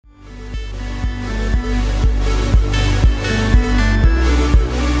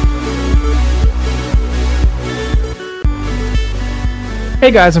Hey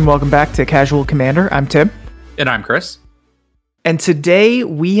guys, and welcome back to Casual Commander. I'm Tim. And I'm Chris. And today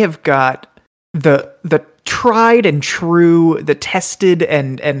we have got the tried and true, the tested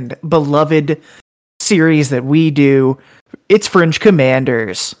and beloved series that we do. It's Fringe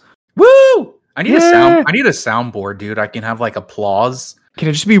Commanders. Woo! I need a soundboard, dude. I can have like applause. Can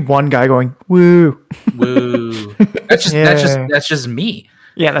it just be one guy going woo? Woo. That's just me.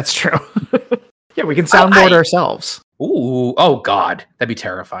 Yeah, that's true. Yeah, we can soundboard ourselves. Ooh, oh god, that'd be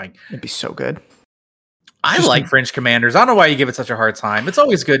terrifying. It'd be so good. I like Fringe Commanders. I don't know why you give it such a hard time. It's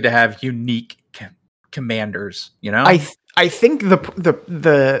always good to have unique commanders, you know? I think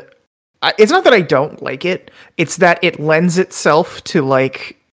the it's not that I don't like it. It's that it lends itself to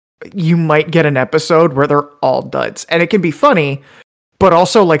like you might get an episode where they're all duds, and it can be funny, but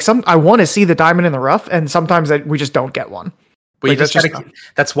also like I want to see the diamond in the rough, and sometimes we just don't get one. Like,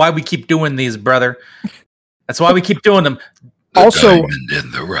 that's why we keep doing these, brother. That's why we keep doing them. Diamond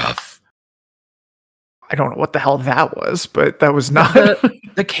in the rough. I don't know what the hell that was, but that was not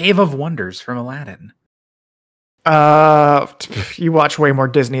the Cave of Wonders from Aladdin. You watch way more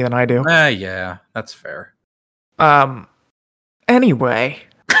Disney than I do. Yeah, that's fair. Anyway,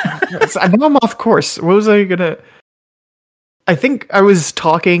 I know I'm off course. What was I gonna? I think I was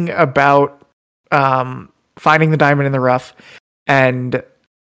talking about finding the diamond in the rough, and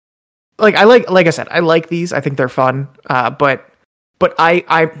like I said, I like these. I think they're fun. But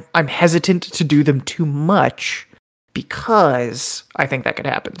I'm hesitant to do them too much because I think that could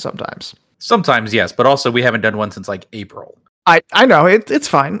happen sometimes. Sometimes, yes, but also we haven't done one since like April. I know it's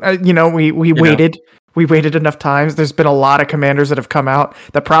fine. We waited. We waited enough times. There's been a lot of commanders that have come out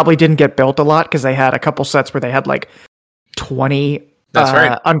that probably didn't get built a lot because they had a couple sets where they had like 20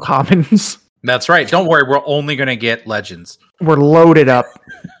 uncommons. That's right. Don't worry. We're only going to get legends. We're loaded up.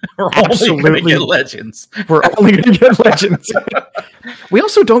 We're only going to get legends. We're only going to get legends. We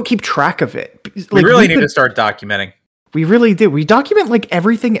also don't keep track of it. Like, we really need to start documenting. We really do. We document like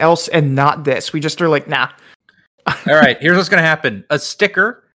everything else and not this. We just are like, nah. All right. Here's what's going to happen. A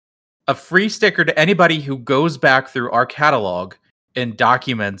free sticker to anybody who goes back through our catalog and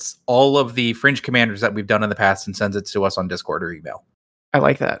documents all of the Fringe Commanders that we've done in the past and sends it to us on Discord or email. I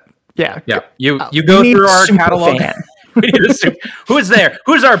like that. Yeah. You go through our catalog. Who's there?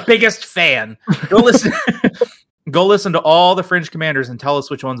 Who's our biggest fan? Go listen. Go listen to all the Fringe Commanders and tell us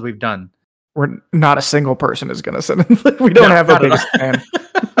which ones we've done. We're not a single person is going to send it. We don't have a biggest fan.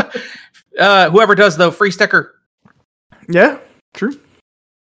 Whoever does though, free sticker. Yeah, true.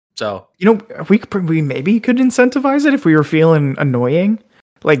 So we maybe could incentivize it if we were feeling annoying.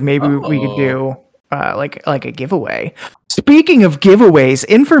 Like maybe we could do like a giveaway. Speaking of giveaways,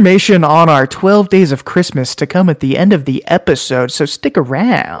 information on our 12 Days of Christmas to come at the end of the episode, so stick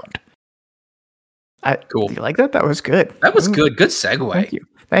around. Cool. Do you like that? That was good. That was good. Good segue.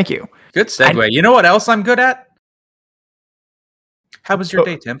 Thank you. Good segue. You know what else I'm good at? How was your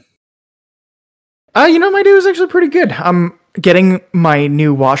day, Tim? My day was actually pretty good. I'm getting my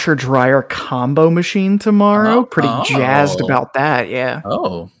new washer dryer combo machine tomorrow. Pretty jazzed about that. Yeah.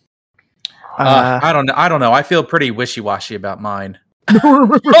 Oh. I don't know. I feel pretty wishy-washy about mine.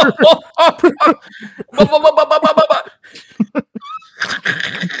 Damn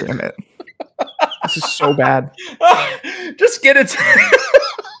it. This is so bad. Just get it.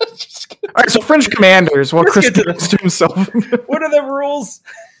 All right, so Fringe Commanders. Well, Chris gets to himself. What are the rules?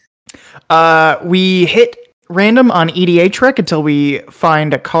 We hit random on EDH Rec until we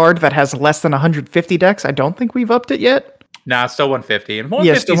find a card that has less than 150 decks. I don't think we've upped it yet. Nah, it's still 150. And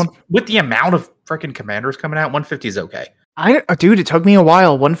 150 with the amount of freaking commanders coming out, 150 is okay. Dude, it took me a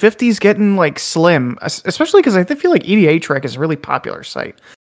while. 150 is getting like slim, especially because I feel like EDH Rec is a really popular site.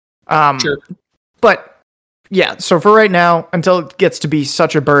 Sure. But yeah, so for right now, until it gets to be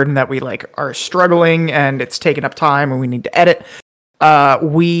such a burden that we like are struggling and it's taking up time and we need to edit,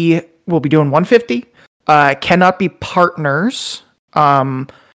 we will be doing 150. Cannot be partners,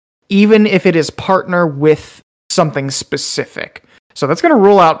 even if it is partner with something specific. So that's going to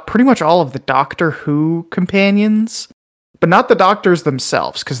rule out pretty much all of the Doctor Who companions, but not the Doctors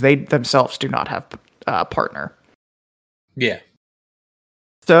themselves, because they themselves do not have partner. Yeah.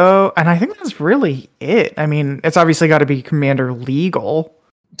 So, and I think that's really it. I mean, it's obviously got to be Commander legal.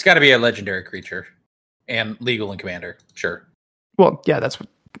 It's got to be a legendary creature and legal and Commander. Sure. Well, yeah, that's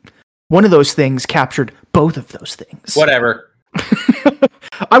one of those things captured both of those things. Whatever.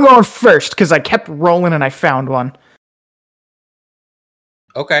 I'm going first because I kept rolling and I found one.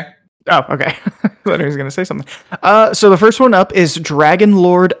 Okay. Oh, okay. I thought he was going to say something. So the first one up is Dragon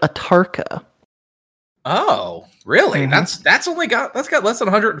Lord Atarka. Oh, really? Mm-hmm. That's got less than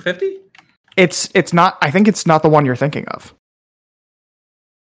 150? It's not. I think it's not the one you're thinking of.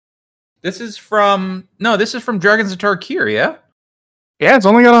 This is from Dragons of Tarkir, yeah? Yeah, it's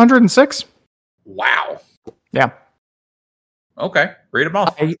only got 106. Wow. Yeah. Okay, read them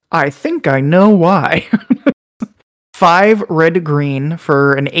off. I think I know why. 5 red-green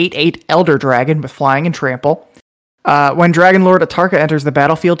for an 8/8 Elder Dragon with flying and trample. When Dragon Lord Atarka enters the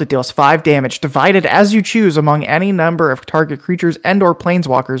battlefield, it deals 5 damage, divided as you choose among any number of target creatures and or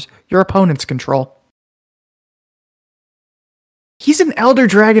planeswalkers your opponents control. He's an Elder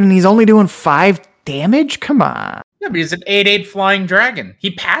Dragon and he's only doing 5 damage? Come on. Yeah, but he's an 8/8 flying dragon.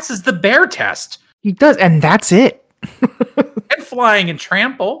 He passes the bear test. He does, and that's it. And flying and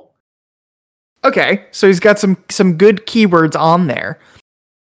trample. Okay, so he's got some good keywords on there.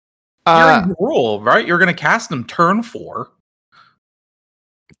 You're in rule, right? You're going to cast them turn 4.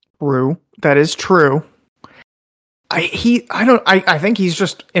 True. That is true. I think he's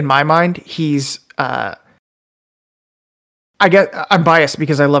just, in my mind, he's I'm biased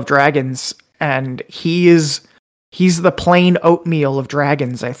because I love dragons, and he's the plain oatmeal of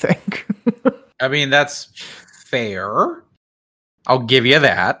dragons, I think. I mean, that's fair. I'll give you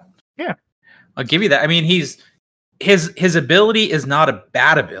that. Yeah. I'll give you that. I mean, his ability is not a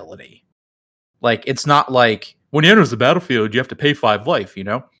bad ability. Like, it's not like when he enters the battlefield, you have to pay 5 life, you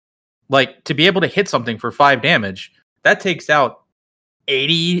know? Like, to be able to hit something for 5 damage, that takes out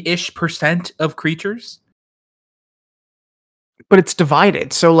 80-ish% of creatures. But it's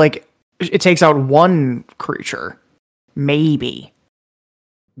divided, so like it takes out 1 creature. Maybe.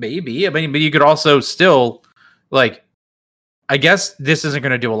 I mean, but you could also still, like, I guess this isn't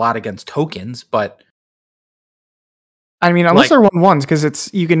going to do a lot against tokens, but I mean, unless they're 1/1s,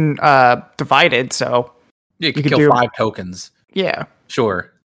 because you can divide it, so you could kill 5 tokens. Yeah.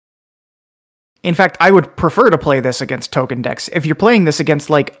 Sure. In fact, I would prefer to play this against token decks. If you're playing this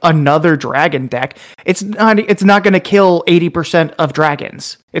against like another dragon deck, it's not going to kill 80% of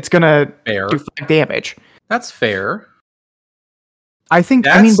dragons. It's going to do 5 damage. That's fair. I think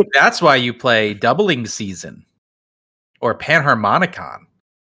that's why you play Doubling Season or Panharmonicon.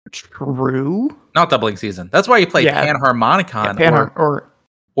 True. Not Doubling Season. That's why you play Panharmonicon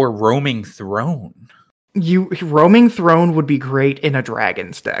or Roaming Throne. Roaming Throne would be great in a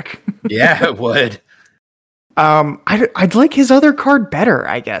Dragons deck. Yeah, it would. I'd like his other card better,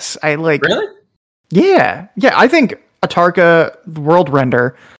 I guess. Really? Yeah. I think Atarka World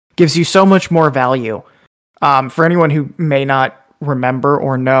Render gives you so much more value. For anyone who may not remember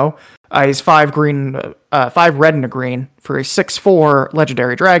or know, he's 5 red and a green for a 6/4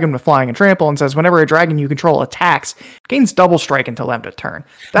 legendary dragon with flying and trample, and says whenever a dragon you control attacks, gains double strike until end of turn.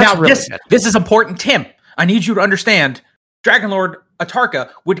 That's really good. This is important, Tim. I need you to understand. Dragon Lord Atarka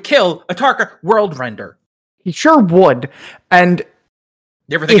would kill Atarka World Render. He sure would. And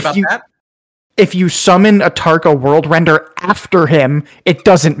you ever think about that? If you summon Atarka World Render after him, it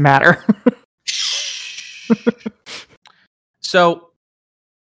doesn't matter. So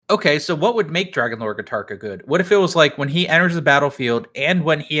what would make Dragon Lord Atarka good? What if it was like when he enters the battlefield and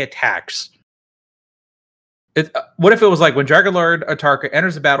when he attacks? What if it was like when Dragon Lord Atarka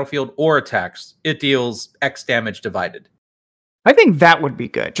enters the battlefield or attacks, it deals X damage divided? I think that would be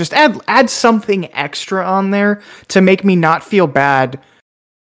good. Just add something extra on there to make me not feel bad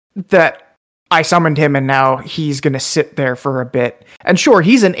that I summoned him and now he's going to sit there for a bit. And sure,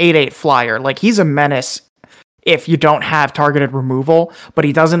 he's an 8/8 flyer. Like, he's a menace if you don't have targeted removal, but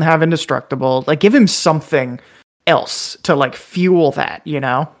he doesn't have indestructible. Like, give him something else to like fuel that, you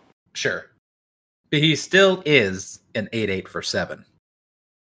know? Sure. But he still is an 8/8 for 7.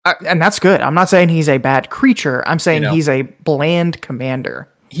 And that's good. I'm not saying he's a bad creature. I'm saying he's a bland commander.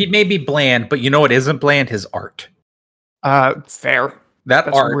 He may be bland, but you know what isn't bland? His art. Fair. That's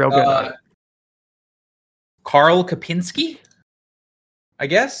art. Real good. Karl Kapinski? I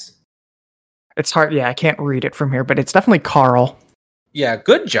guess? It's hard. Yeah, I can't read it from here, but it's definitely Carl. Yeah,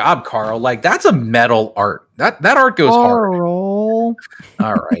 good job, Carl. Like, that's a metal art. That art goes hard. All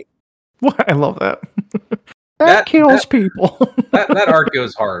right. What? I love that. that kills people. that art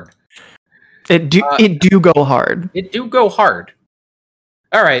goes hard. It do go hard. It do go hard.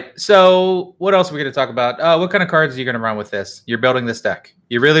 All right. So what else are we going to talk about? What kind of cards are you going to run with this? You're building this deck.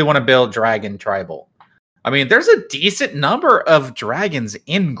 You really want to build Dragon Tribal. I mean, there's a decent number of dragons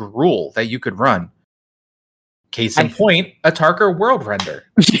in Gruul that you could run. Case in point, Atarka World Render.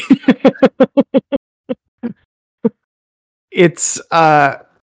 It's you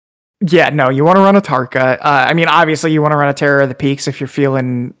want to run Atarka. I mean, obviously you want to run a Terror of the Peaks if you're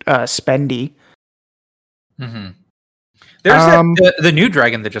feeling spendy. Mm-hmm. There's the new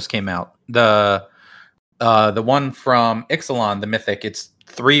dragon that just came out. The one from Ixalan, the Mythic. It's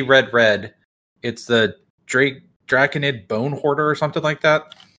 3 red. It's the Draconid Bone Hoarder or something like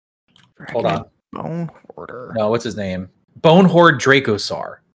that. Hold on. Bone Hoarder. No, what's his name? Bonehorde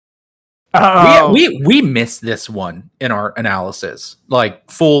Dracosaur. Oh, We missed this one in our analysis. Like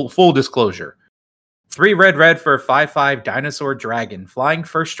full disclosure. 3 red for a 5/5 dinosaur dragon. Flying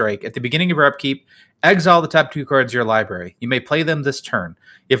first strike. At the beginning of your upkeep, exile the top 2 cards of your library. You may play them this turn.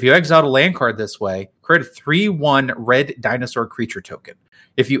 If you exile a land card this way, create a 3/1 red dinosaur creature token.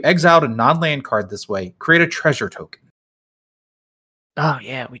 If you exiled a non-land card this way, create a treasure token. oh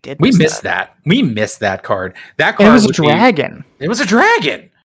yeah, we did. We missed that. We missed that card. That card And it was a dragon. It was a dragon.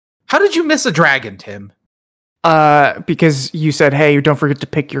 How did you miss a dragon, Tim? Because you said, "Hey, don't forget to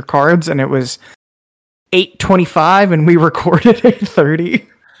pick your cards," and it was 8:25, and we recorded 8:30.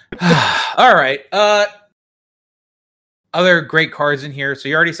 All right. Other great cards in here. So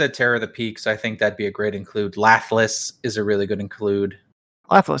you already said Terror of the Peaks. I think that'd be a great include. Laughless is a really good include.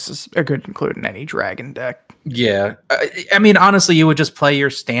 Laughless is a good include in any dragon deck. Yeah. I mean, honestly, you would just play your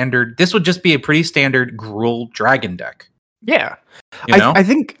standard. This would just be a pretty standard Gruul dragon deck. Yeah. You know? I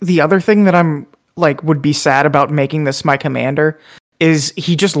think the other thing that I'm like would be sad about making this my commander is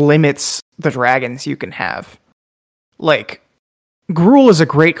he just limits the dragons you can have. Like, Gruul is a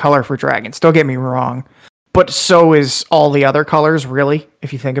great color for dragons, don't get me wrong. But so is all the other colors, really,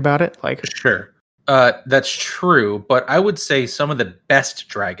 if you think about it. Like, Sure. That's true, but I would say some of the best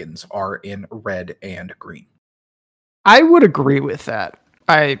dragons are in red and green. I would agree with that.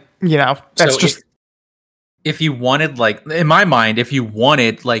 That's So just if you wanted, like, in my mind, if you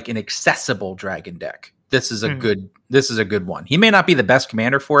wanted like an accessible dragon deck, this is a good one. He may not be the best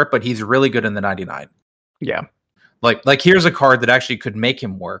commander for it, but he's really good in the 99. yeah. Like here's a card that actually could make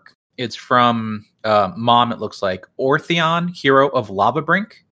him work. It's from Mom, it looks like. Ortheon, Hero of Lava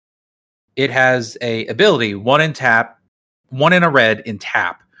Brink. It has a ability, 1 in tap, 1 in a red in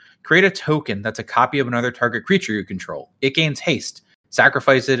tap. Create a token that's a copy of another target creature you control. It gains haste.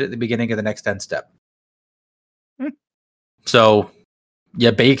 Sacrifice it at the beginning of the next end step. So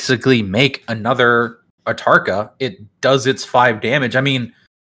you basically make another Atarka. It does its 5 damage. I mean,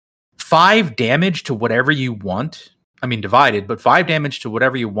 5 damage to whatever you want. I mean, divided, but 5 damage to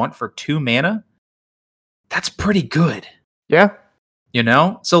whatever you want for 2 mana. That's pretty good. Yeah. You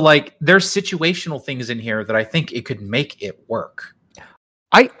know? So, like, there's situational things in here that I think it could make it work.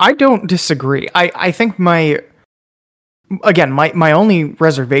 I don't disagree. I think my only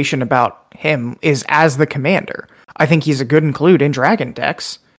reservation about him is as the commander. I think he's a good include in dragon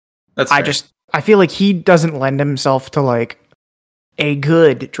decks. That's fair. I feel like he doesn't lend himself to like a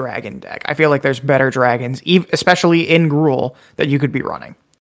good dragon deck. I feel like there's better dragons, especially in Gruul, that you could be running.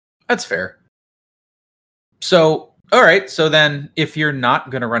 That's fair. So, all right. So then, if you're not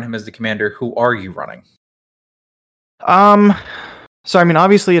going to run him as the commander, who are you running? So I mean,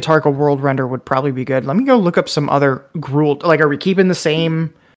 obviously, a Tarka World Render would probably be good. Let me go look up some other Gruul. Like, are we keeping the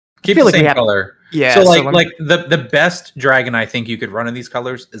same? Keep the same color. Yeah. So the best dragon I think you could run in these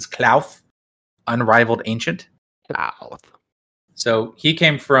colors is Klauth, Unrivaled Ancient. Klauth. So he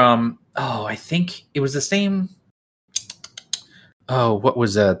came from, I think it was the same. Oh, what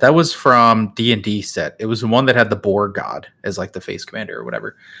was that? That was from D&D set. It was the one that had the Boar God as like the face commander or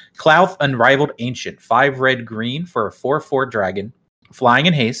whatever. Klauth, Unrivaled Ancient, 5 red green for a 4/4 dragon, flying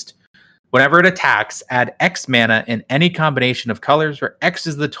in haste. Whenever it attacks, add X mana in any combination of colors where X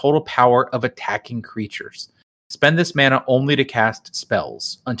is the total power of attacking creatures. Spend this mana only to cast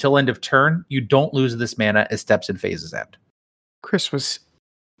spells. Until end of turn, you don't lose this mana as steps and phases end. Chris, was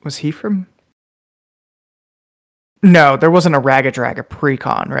he from? No, there wasn't a Ragadraga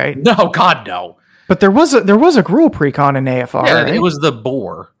precon, right? No, God, no. But there was a Gruul precon in AFR. Yeah, right? it was the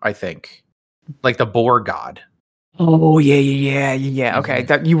boar, I think, like the boar god. Oh yeah. Okay,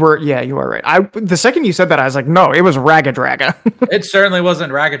 you were right. The second you said that, I was like, no, it was Ragadraga. It certainly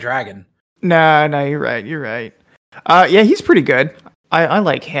wasn't Ragadragon. No, you're right. Yeah, he's pretty good. I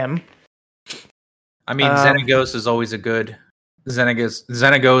like him. I mean, Xenagos is always a good.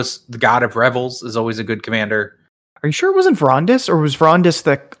 Xenagos, the god of revels, is always a good commander. Are you sure it wasn't Vrondis, or was Vrondis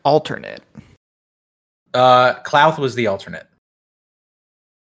the alternate? Klauth was the alternate.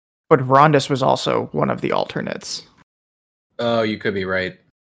 But Vrondis was also one of the alternates. Oh, you could be right.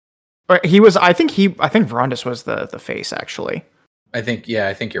 He was. I think Vrondis was the face, actually. I think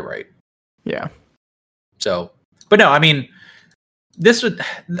you're right. Yeah. So, but no, I mean,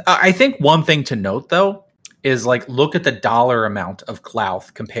 I think one thing to note though is like look at the dollar amount of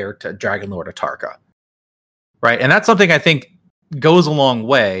Klauth compared to Dragonlord Atarka. Right? And that's something I think goes a long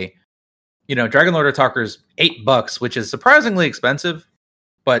way. You know, Dragonlord Atarka is $8, which is surprisingly expensive,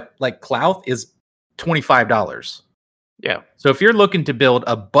 but like Klauth is $25. Yeah. So if you're looking to build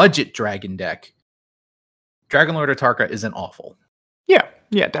a budget dragon deck, Dragonlord Atarka isn't awful.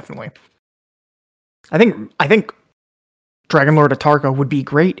 Yeah, definitely. I think Dragon Lord Atarka would be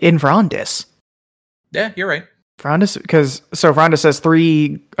great in Vrondis. Yeah, you're right. Vrondis, because Vrondis has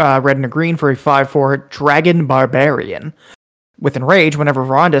 3 red and a green for a 5/4 Dragon Barbarian. With Enrage, whenever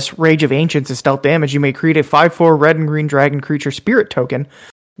Vrondis Rage of Ancients is dealt damage, you may create a 5/4 red and green dragon creature spirit token.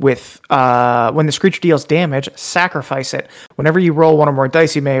 With when this creature deals damage, sacrifice it. Whenever you roll 1 or more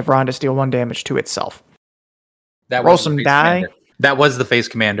dice, you may have Vrondis deal 1 damage to itself. That Roll was some die. Commander. That was the face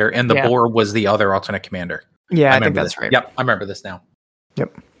commander, and the boar was the other alternate commander. Yeah, I think that's right. Yep, I remember this now.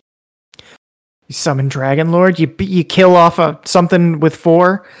 Yep. You summon Dragon Lord, you kill off something with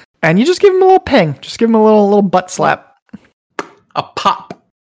 4, and you just give him a little ping. Just give him a little butt slap. A pop.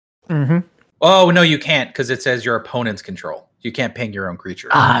 Mm-hmm. Oh, no, you can't, because it says your opponent's control. You can't ping your own creature.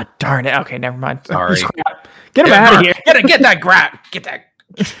 Ah, darn it. Okay, never mind. Sorry. Get him out of here. Get that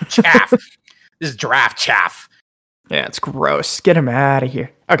chaff. This is draft chaff. Yeah, it's gross. Get him out of here.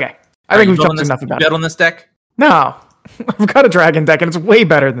 Okay. I think we've talked enough about it. Bet on this deck? No. I've got a dragon deck, and it's way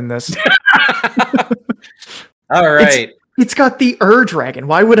better than this. All right. It's got the Dragon.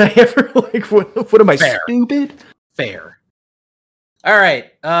 Why would I ever, what am I, stupid? Fair. All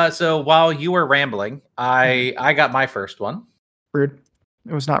right. So while you were rambling, I got my first one. Rude.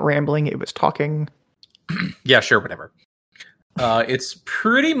 It was not rambling. It was talking. Yeah, sure, whatever. It's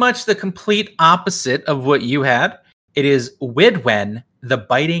pretty much the complete opposite of what you had. It is Widwen, the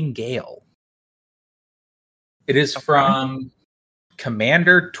Biting Gale. It is from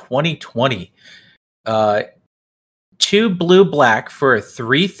Commander 2020. 2 blue-black for a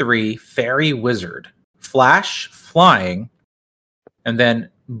 3/3 fairy wizard. Flash, flying, and then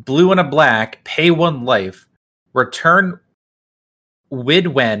blue and a black, pay 1 life. Return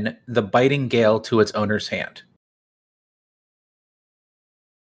Widwen, the Biting Gale, to its owner's hand.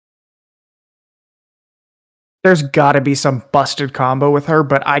 There's got to be some busted combo with her,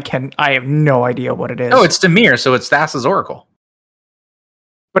 but I have no idea what it is. Oh, it's Demir, so it's Thassa's Oracle.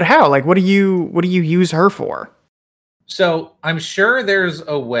 But how? What do you use her for? So I'm sure there's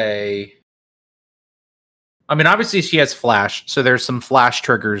a way. I mean, obviously she has flash, so there's some flash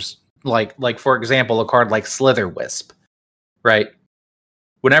triggers, like for example, a card like Slither Wisp, right?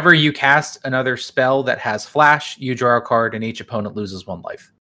 Whenever you cast another spell that has flash, you draw a card, and each opponent loses 1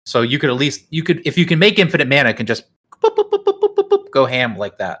 life. So you could if you can make infinite mana, can just boop, boop, boop, boop, boop, boop, go ham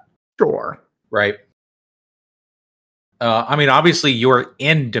like that. Sure. Right. I mean, obviously you're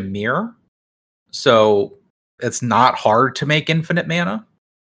in Demir, so it's not hard to make infinite mana.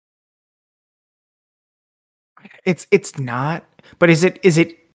 It's not, but is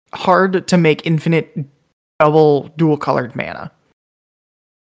it hard to make infinite dual colored mana?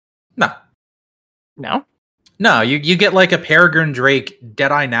 No, you get like a Peregrine Drake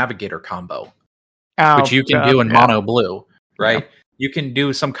Deadeye Navigator combo, which you can do in mono blue, right? Yeah. You can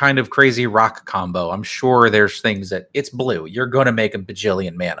do some kind of crazy rock combo. I'm sure there's things that it's blue. You're going to make a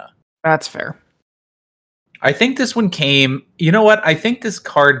bajillion mana. That's fair. I think this one came. You know what? I think this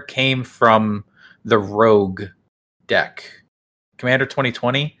card came from the Rogue deck, Commander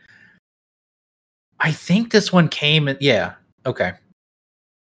 2020. I think this one came. Yeah. Okay.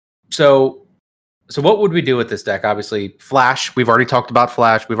 So what would we do with this deck? Obviously, Flash. We've already talked about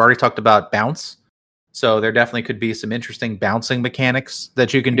Flash. We've already talked about Bounce. So there definitely could be some interesting bouncing mechanics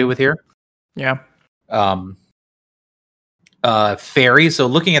that you can do with here. Yeah. Fairy. So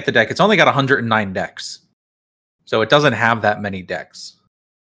looking at the deck, it's only got 109 decks. So it doesn't have that many decks.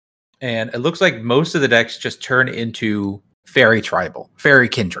 And it looks like most of the decks just turn into Fairy Tribal, Fairy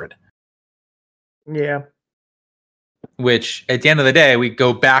Kindred. Yeah. Which, at the end of the day, we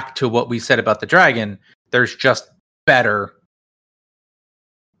go back to what we said about the dragon. There's just better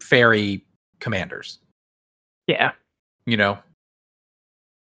fairy commanders. Yeah. You know?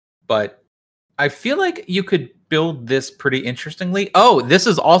 But I feel like you could build this pretty interestingly. Oh, this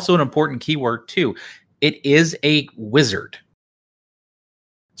is also an important keyword, too. It is a wizard.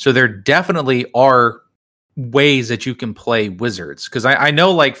 So there definitely are ways that you can play wizards. Because I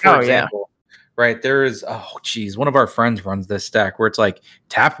know, like, for example... Right, there is, one of our friends runs this deck where it's like,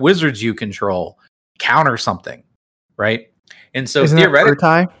 tap wizards you control, counter something, right? And so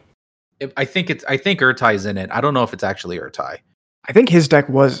theoretically, I think Urtai's in it. I don't know if it's actually Urtai. I think his deck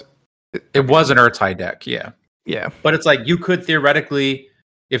was... It was an Urtai deck, yeah. Yeah. But it's like, you could theoretically,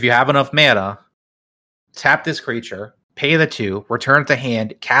 if you have enough mana, tap this creature, pay the 2, return it to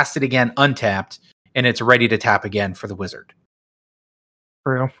hand, cast it again untapped, and it's ready to tap again for the wizard.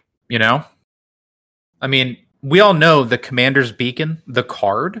 True. You know? I mean, we all know the Commander's Beacon, the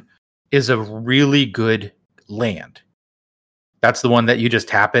card, is a really good land. That's the one that you just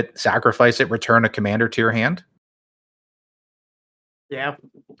tap it, sacrifice it, return a commander to your hand. Yeah.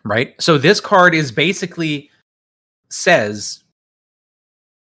 Right? So this card is basically says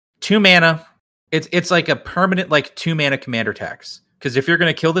 2 mana. It's like a permanent like 2 mana commander tax. Because if you're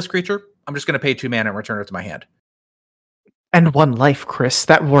going to kill this creature, I'm just going to pay 2 mana and return it to my hand. And 1 life, Chris.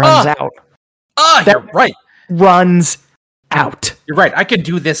 That runs out. You're right. Runs out. You're right. I could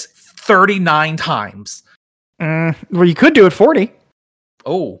do this 39 times. Well, you could do it 40.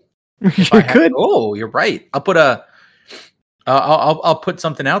 Oh, You could. Oh, you're right. I'll put a. I'll put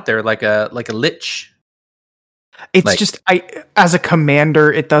something out there like a lich. It's like, just as a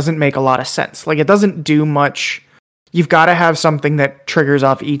commander, it doesn't make a lot of sense. Like it doesn't do much. You've got to have something that triggers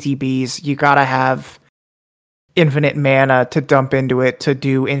off ETBs. You got to have infinite mana to dump into it to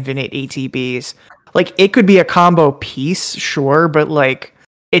do infinite ETBs. Like it could be a combo piece, sure, but like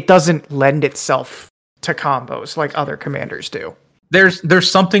it doesn't lend itself to combos like other commanders do. There's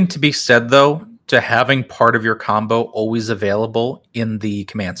something to be said though to having part of your combo always available in the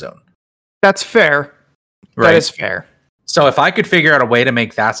command zone. That's fair. Right? That is fair. So if I could figure out a way to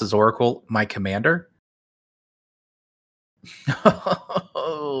make Thassa's Oracle my commander.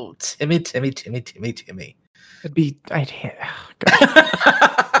 Oh, Timmy. It'd be. I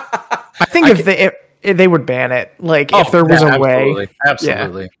think if they would ban it, like if there was a way,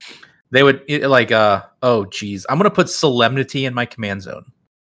 absolutely, they would like. Oh, geez, I'm gonna put Solemnity in my command zone.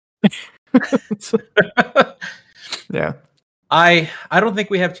 Yeah, I don't think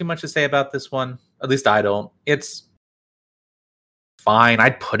we have too much to say about this one. At least I don't. It's fine.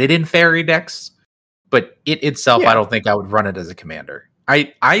 I'd put it in fairy decks, but it itself, I don't think I would run it as a commander.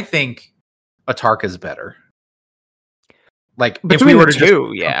 I think Atarka is better. Like between if we were to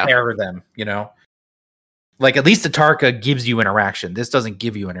two, just compare them, you know, like at least Atarka gives you interaction. This doesn't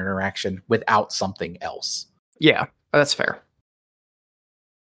give you an interaction without something else. Yeah, that's fair.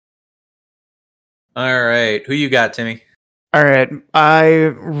 All right, who you got, Timmy? All right,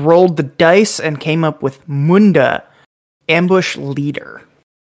 I rolled the dice and came up with Munda, Ambush Leader.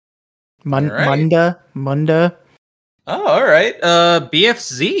 Munda. Oh, all right.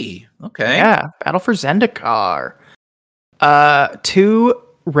 BFZ. Okay. Yeah, Battle for Zendikar. 2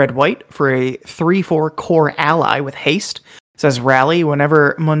 red-white for a 3/4 core ally with haste. It says rally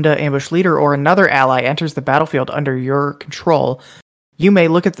whenever Munda, Ambush Leader, or another ally enters the battlefield under your control. You may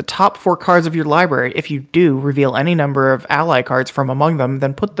look at the top 4 cards of your library. If you do, reveal any number of ally cards from among them,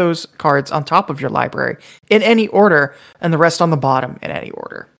 then put those cards on top of your library in any order, and the rest on the bottom in any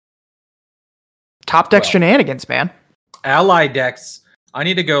order. Top deck shenanigans, man. Ally decks. I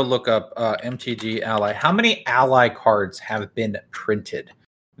need to go look up MTG Ally. How many ally cards have been printed?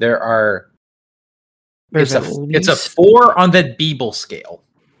 There are. It's a 4 on the Beeble scale.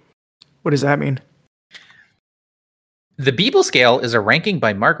 What does that mean? The Beeble scale is a ranking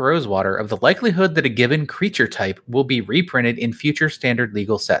by Mark Rosewater of the likelihood that a given creature type will be reprinted in future standard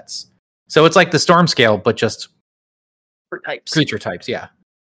legal sets. So it's like the Storm scale, but just for types. Creature types, yeah.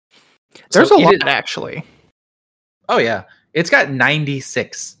 There's a lot, actually. Oh, yeah. It's got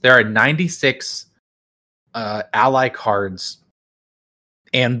 96. There are 96 ally cards.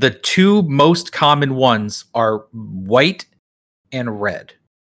 And the 2 most common ones are white and red.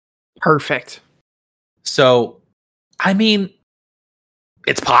 Perfect. So, I mean,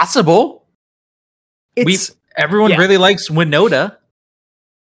 it's possible. Everyone really likes Winota.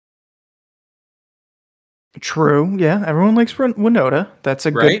 True. Yeah, everyone likes Winota. That's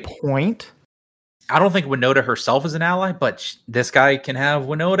a good point. I don't think Winota herself is an ally, but this guy can have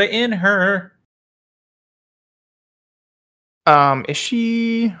Winota in her. Is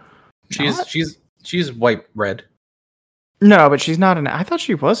she? She's white red. No, but she's not I thought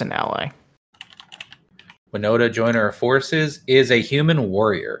she was an ally. Winota, joiner of forces, is a human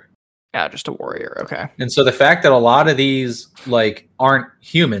warrior. Yeah, just a warrior. Okay. And so the fact that a lot of these like aren't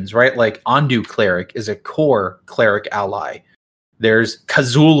humans, right? Like Ondu Cleric is a core cleric ally. There's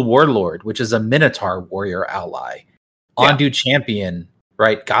Kazul Warlord, which is a Minotaur warrior ally. Yeah. Ondu Champion,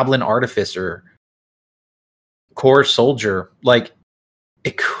 right? Goblin Artificer, core soldier. Like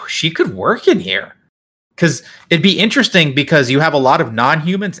she could work in here. Because it'd be interesting because you have a lot of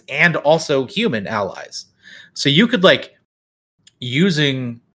non-humans and also human allies. So you could like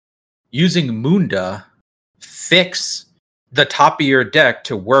using Munda fix the top of your deck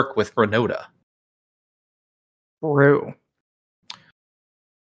to work with Renota. True.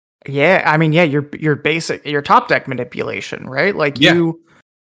 Yeah, I mean, yeah, your basic your top deck manipulation, right? Like he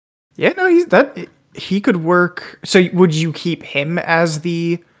could work. So would you keep him as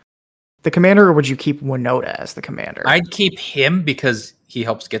the commander, or would you keep Winota as the commander? I'd keep him because he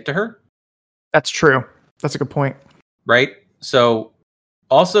helps get to her. That's true. That's a good point. Right? So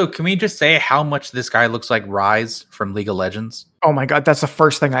Also, can we just say how much this guy looks like Rise from League of Legends? Oh my god, that's the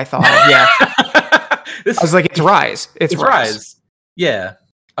first thing I thought of. Yeah. I was like, it's Rise. It's Rise. Yeah.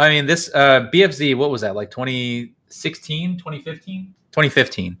 I mean, this BFZ, what was that? Like 2016, 2015?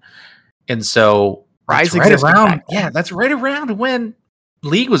 2015. And so Rise right existed around, back then. yeah, that's right around when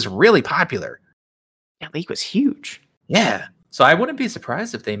League was really popular. Yeah, League was huge. Yeah. So I wouldn't be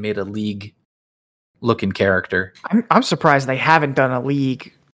surprised if they made a League looking character. I'm surprised they haven't done a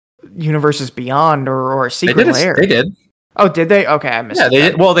League Universes Beyond or a Secret Lair. They did. Oh, did they? Okay, I missed it. Yeah, they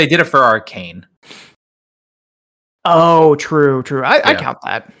did. Well, they did it for Arcane. Oh, true. I count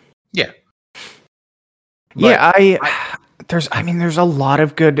that. Yeah. Yeah, there's a lot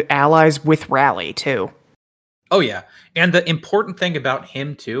of good allies with Rally too. Oh yeah. And the important thing about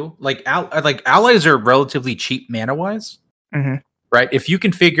him too, like allies are relatively cheap mana wise. Mm-hmm. Right? If you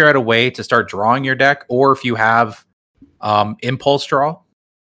can figure out a way to start drawing your deck, or if you have impulse draw,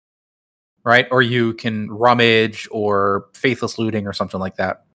 right? Or you can rummage or faithless looting or something like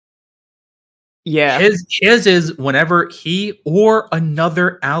that. Yeah. His is whenever he or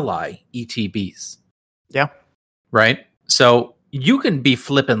another ally ETBs. Yeah. Right? So you can be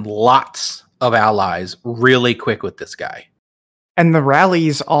flipping lots of allies really quick with this guy. And the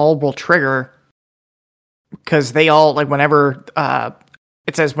rallies all will trigger because they all, like, whenever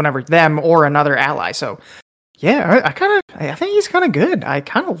it says whenever them or another ally. So yeah, I think he's kind of good. I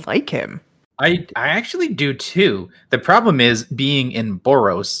kind of like him. I actually do too. The problem is being in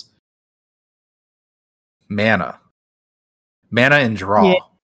Boros. Mana and draw.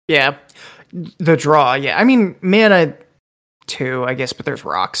 Yeah. The draw, yeah. I mean, mana too, I guess, but there's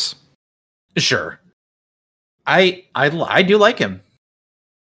rocks. Sure. I do like him.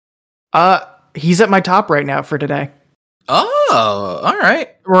 He's at my top right now for today. Oh, all right.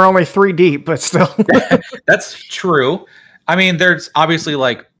 We're only 3 deep, but still. That's true. I mean, there's obviously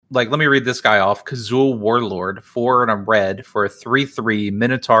like let me read this guy off. Kazul Warlord, 4 and a red for a 3/3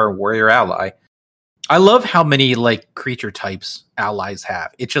 Minotaur Warrior ally. I love how many like creature types allies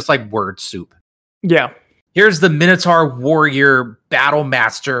have. It's just like word soup. Yeah. Here's the Minotaur Warrior Battle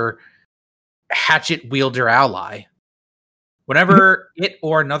Master Hatchet Wielder ally. Whenever it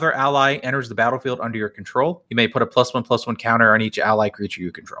or another ally enters the battlefield under your control, you may put a +1/+1 counter on each ally creature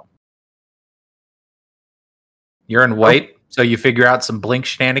you control. You're in white, so you figure out some blink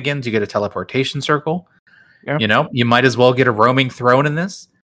shenanigans. You get a teleportation circle. Yeah. You know, you might as well get a roaming throne in this.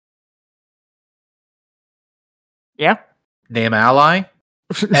 Yeah. Name ally.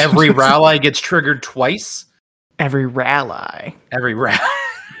 Every rally gets triggered twice. Every rally.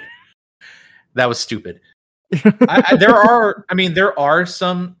 That was stupid. There are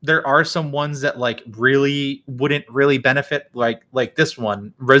some ones that like really wouldn't really benefit, like this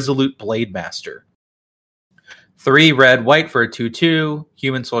one, Resolute Blade Master. 3 red white for a 2/2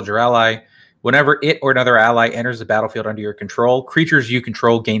 human soldier ally. Whenever it or another ally enters the battlefield under your control, creatures you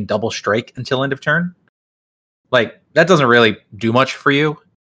control gain double strike until end of turn. Like, that doesn't really do much for you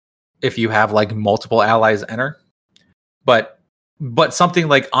if you have like multiple allies enter. But something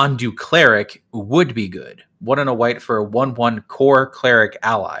like Undo Cleric would be good. 1 and a white for a 1/1 core cleric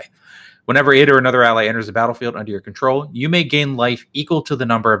ally. Whenever it or another ally enters the battlefield under your control, you may gain life equal to the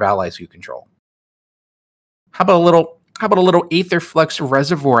number of allies you control. How about a little Aetherflux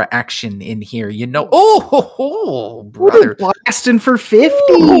Reservoir action in here? You know, brother, Blasting for 50.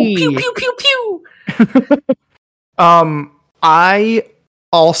 Ooh, pew pew pew pew. I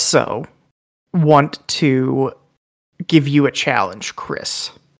also want to give you a challenge,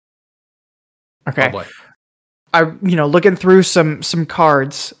 Chris. Okay. Oh boy. Looking through some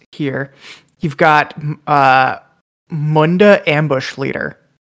cards here. You've got Munda Ambush Leader.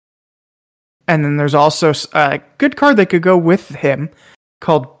 And then there's also a good card that could go with him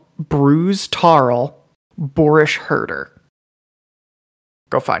called Bruise Tarl, Boorish Herder.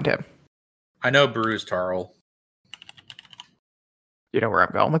 Go find him. I know Bruise Tarl. You know where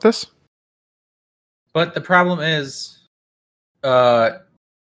I'm going with this? But the problem is,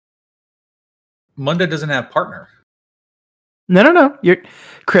 Munda doesn't have partner. No.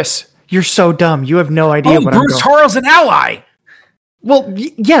 Chris, you're so dumb. You have no idea what Bruce Tarl's an ally! Well,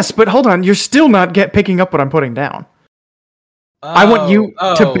 yes, but hold on. You're still not picking up what I'm putting down. I want you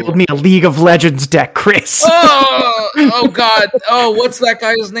to build me a League of Legends deck, Chris. Oh God. Oh, what's that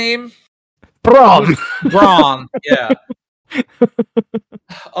guy's name? Braum, yeah.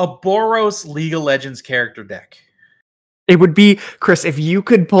 A Boros League of Legends character deck. It would be, Chris, if you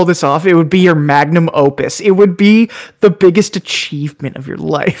could pull this off, it would be your magnum opus. It would be the biggest achievement of your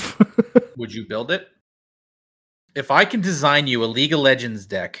life. Would you build it? If I can design you a League of Legends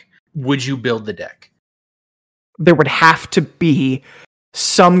deck, would you build the deck? There would have to be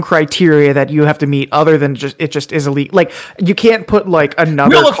some criteria that you have to meet other than just is elite. Like you can't put like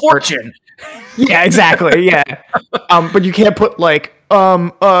another Wheel of card. Fortune. Yeah, exactly. Yeah. But you can't put like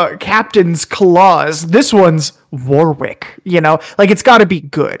Captain's Claws. This one's Warwick, Like it's got to be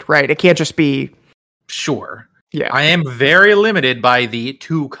good, right? It can't just be Sure. Yeah. I am very limited by the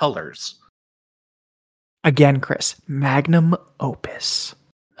 2 colors. Again, Chris, magnum opus.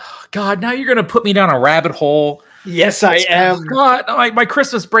 God, now you're going to put me down a rabbit hole. Yes, I am. God, my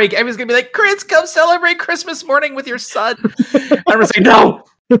Christmas break, everyone's going to be like, Chris, come celebrate Christmas morning with your son. I'm going to say, no,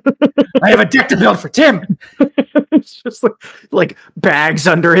 I have a deck to build for Tim. It's just like bags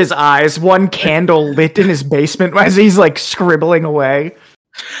under his eyes, one candle lit in his basement as he's like scribbling away.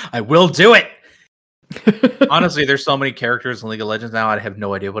 I will do it. Honestly, there's so many characters in League of Legends now, I have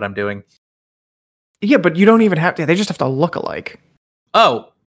no idea what I'm doing. Yeah, but you don't even have to. They just have to look alike.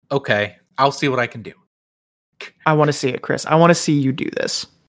 Oh, okay. I'll see what I can do. I want to see it, Chris. I want to see you do this.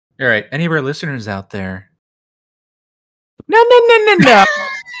 All right. Any of our listeners out there? No.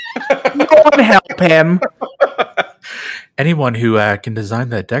 No one help him. Anyone who can design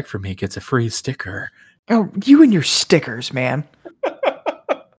that deck for me gets a free sticker. Oh, you and your stickers, man.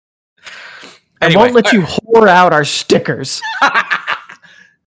 Anyway, I won't let you whore out our stickers.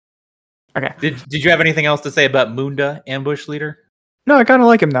 Okay. Did you have anything else to say about Munda, Ambush Leader? No, I kind of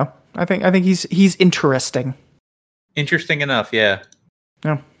like him though. I think he's interesting. Interesting enough, yeah.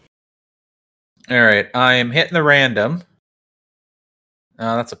 Yeah. All right, I am hitting the random.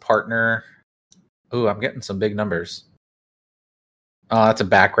 That's a partner. Ooh, I'm getting some big numbers. That's a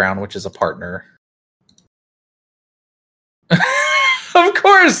background, which is a partner. Of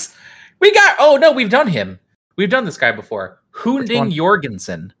course, we got. Oh no, we've done him. We've done this guy before. Hunding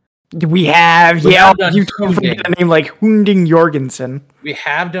Jorgensen. We have you told me a name like Hunding Jorgensen. We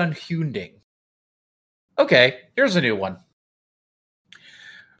have done Hunding. Okay, here's a new one.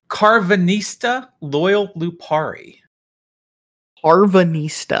 Carvanista Loyal Lupari.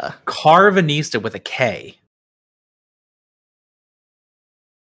 Carvanista with a K.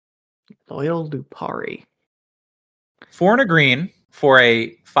 Loyal Lupari. 4 and a green for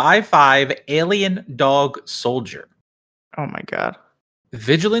a 5/5 alien dog soldier. Oh my god.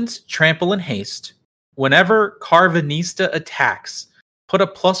 Vigilance, trample, and haste. Whenever Carvanista attacks, put a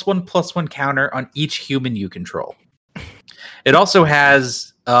 +1/+1 counter on each human you control. It also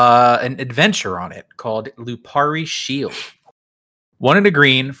has an adventure on it called Lupari Shield. 1 and a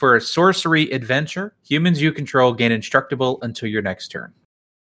green for a sorcery adventure. Humans you control gain instructable until your next turn.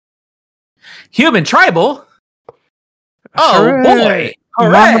 Human tribal. Oh boy!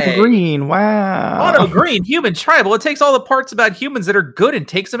 Mono green. Wow. Mono green. Human tribal. It takes all the parts about humans that are good and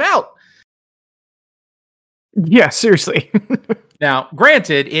takes them out. Yeah, seriously. Now,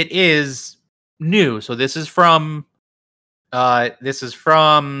 granted, it is new, so this is from Doctor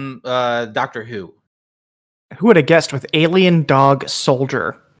Who. Who would have guessed with alien dog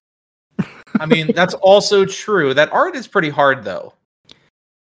soldier? I mean, that's also true. That art is pretty hard, though.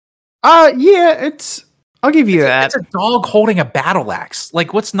 Yeah, I'll give you that. It's a dog holding a battle axe.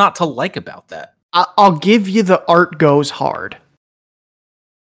 Like, what's not to like about that? I'll give you the art goes hard.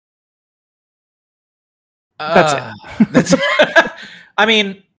 That's it. That's. I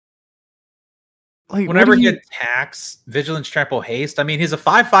mean, like, whenever he attacks, vigilance, trample, haste. I mean, he's a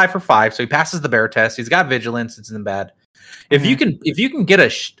 5/5 for 5, so he passes the bear test. He's got vigilance. It's in bad. If you can get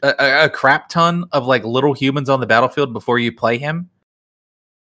a crap ton of like little humans on the battlefield before you play him,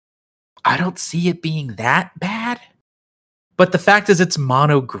 I don't see it being that bad. But the fact is, it's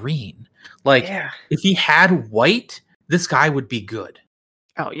mono green. Like, if he had white, this guy would be good.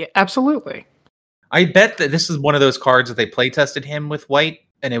 Oh yeah, absolutely. I bet that this is one of those cards that they play tested him with white,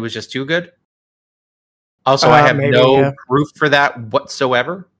 and it was just too good. Also, I have no proof for that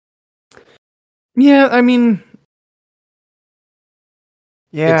whatsoever. Yeah, I mean,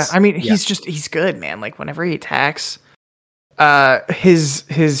 he's good, man. Like whenever he attacks,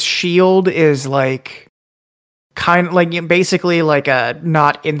 his shield is like kind of like basically like a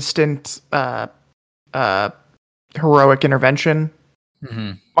not instant heroic intervention.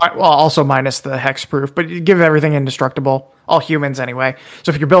 Mm-hmm. Well, also minus the hexproof, but you give everything indestructible. All humans anyway.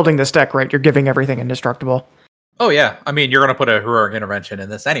 So if you're building this deck right, you're giving everything indestructible. Oh yeah, I mean you're gonna put a heroic intervention in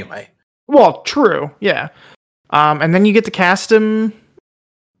this anyway. Well, true, yeah. And then you get to cast him,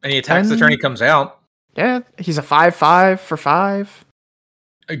 and he attacks the turn he comes out. Yeah, he's a 5/5 for 5.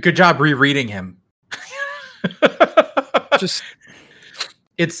 Good job rereading him.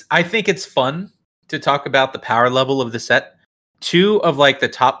 I think it's fun to talk about the power level of the set. 2 of like the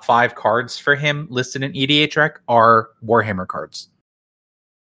top 5 cards for him listed in EDH Rec are Warhammer cards.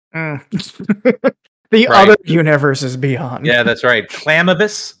 The Right. other universe is beyond. Yeah, that's right.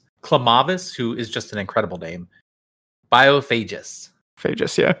 Clamavis, who is just an incredible name. Biophagus.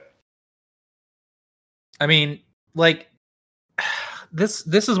 Phagus, yeah. I mean, like this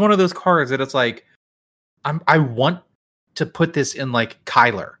is one of those cards that it's like I want to put this in like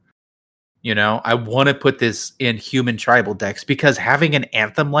Kyler. You know, I want to put this in human tribal decks because having an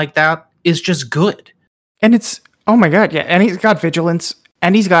anthem like that is just good. And it's, oh my god, yeah. And he's got vigilance,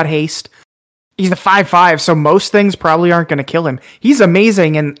 and he's got haste. He's a 5/5, so most things probably aren't going to kill him. He's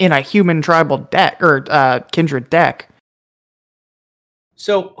amazing in a human tribal deck, or kindred deck.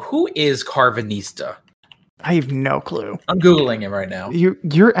 So who is Carvanista? I have no clue. I'm Googling him right now.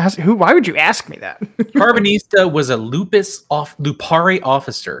 You're asking who? Why would you ask me that? Carvanista was a Lupari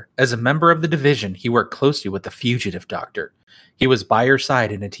officer. As a member of the division, he worked closely with the fugitive doctor. He was by her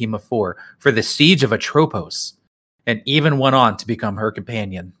side in a team of 4 for the siege of Atropos, and even went on to become her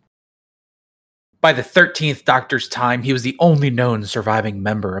companion. By the 13th Doctor's time, he was the only known surviving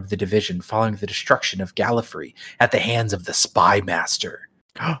member of the division following the destruction of Gallifrey at the hands of the Spy Master.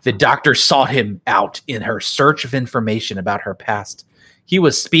 The Doctor sought him out in her search of information about her past. He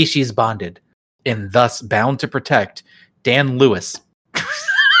was species bonded and thus bound to protect Dan Lewis.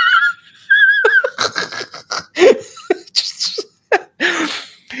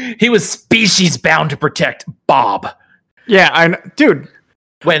 He was species bound to protect Bob. Yeah, dude.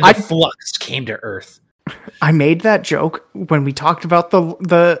 When the flux came to Earth. I made that joke when we talked about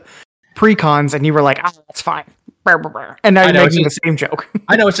the precons, and you were like, that's fine. And now you're making the same joke.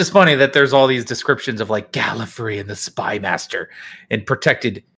 I know, it's just funny that there's all these descriptions of like Gallifrey and the Spy Master and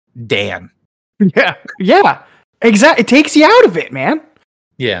protected Dan. Yeah. Exactly. It takes you out of it, man.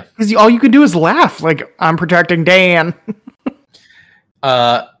 Yeah. Because all you can do is laugh. Like, I'm protecting Dan.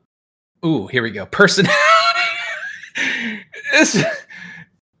 Here we go. Personality.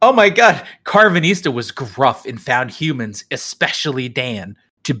 Oh my god. Carvanista was gruff and found humans, especially Dan,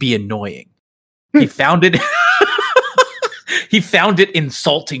 to be annoying. He found it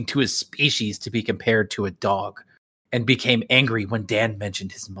insulting to his species to be compared to a dog, and became angry when Dan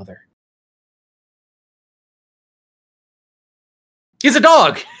mentioned his mother. He's a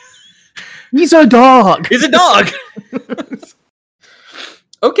dog. He's a dog. He's a dog.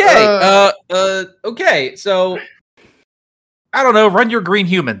 Okay. Okay. So I don't know. Run your green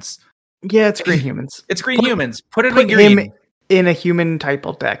humans. Yeah, it's green humans. It's green humans. Put it in green. Him in a human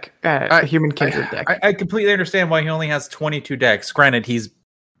typal deck, a human kindred deck. I completely understand why he only has 22 decks. Granted, he's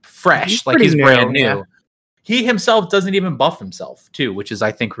fresh, like he's new, brand new. Yeah. He himself doesn't even buff himself, too, which is,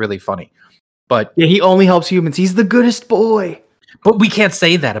 I think, really funny. But yeah, he only helps humans. He's the goodest boy. But we can't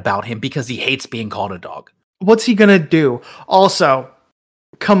say that about him because he hates being called a dog. What's he gonna do? Also,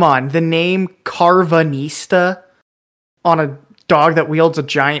 come on, the name Carvanista on a dog that wields a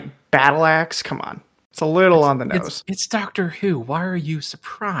giant battle axe? Come on. It's a little on the nose. It's Doctor Who. Why are you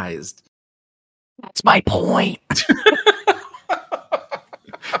surprised? That's my point.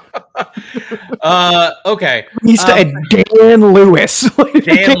 Okay. He's Dan Lewis.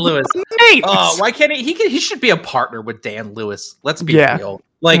 Dan Lewis. Why can't he? He should be a partner with Dan Lewis. Let's be real.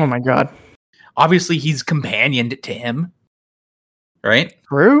 Like, oh my god. Obviously, he's companioned to him, right?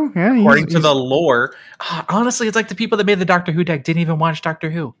 True. Yeah. According to the lore, honestly, it's like the people that made the Doctor Who deck didn't even watch Doctor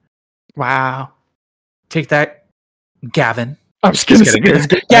Who. Wow. Take that, Gavin. I'm just kidding.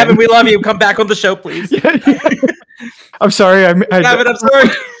 Gavin, we love you. Come back on the show, please. Yeah. I'm sorry. Gavin, I'm sorry.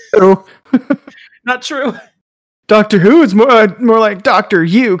 Oh. Not true. Doctor Who is more like Doctor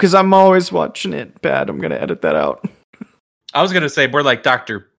You, because I'm always watching it bad. I'm going to edit that out. I was going to say more like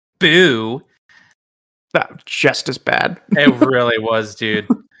Doctor Boo. That was just as bad. It really was, dude.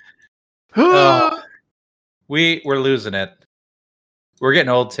 We're losing it. We're getting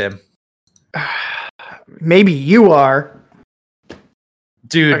old, Tim. Maybe you are.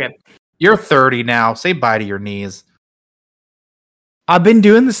 Dude, okay. You're 30 now. Say bye to your knees. I've been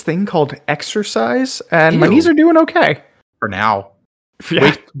doing this thing called exercise, and my knees are doing okay. For now.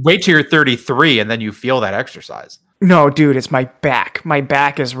 Yeah. Wait till you're 33, and then you feel that exercise. No, dude, it's my back. My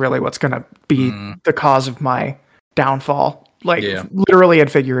back is really what's going to be the cause of my downfall. Like, literally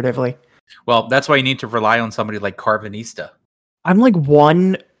and figuratively. Well, that's why you need to rely on somebody like Carvanista. I'm like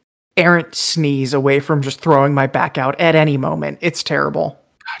one errant sneeze away from just throwing my back out at any moment. It's terrible.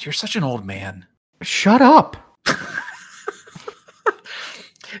 God, you're such an old man. Shut up.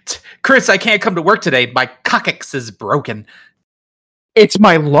 Chris, I can't come to work today. My coccyx is broken. It's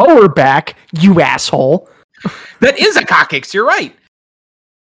my lower back, you asshole. That is a coccyx. You're right.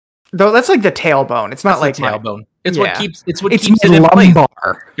 Though that's like the tailbone. It's not like the tailbone. It's what keeps. It's what it's keeps it in lumbar.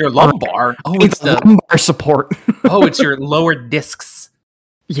 Place. Your lumbar. Oh, it's the lumbar support. Oh, it's your lower discs.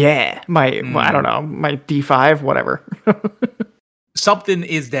 Yeah, I don't know, my D5, whatever. Something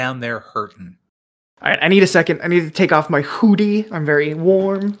is down there hurting. All right, I need a second. I need to take off my hoodie. I'm very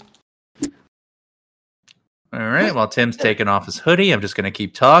warm. All right. While Tim's taking off his hoodie, I'm just going to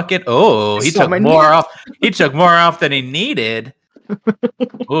keep talking. Oh, he Saw took my more nips. off. He took more off than he needed.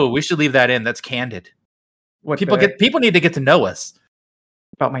 Oh, we should leave that in. That's candid. What People need to get to know us.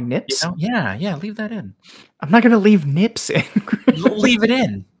 about my nips? You know? Yeah. Leave that in. I'm not gonna leave nips in. Leave it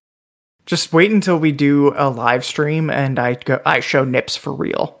in. Just wait until we do a live stream and I show nips for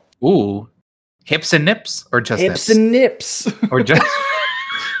real. Ooh, hips and nips, or just Hips nips? and nips. Or just.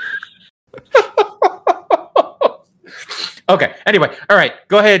 Okay. Anyway, all right.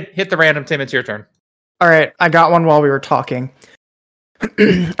 Go ahead. Hit the random, Tim. It's your turn. All right, I got one while we were talking.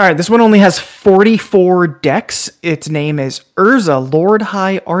 All right, this one only has 44 decks. Its name is Urza, Lord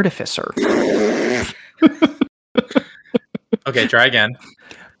High Artificer. Okay, try again.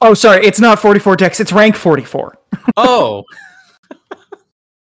 Oh, sorry, it's not 44 decks. It's rank 44. Oh.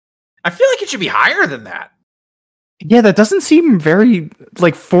 I feel like it should be higher than that. Yeah, that doesn't seem very,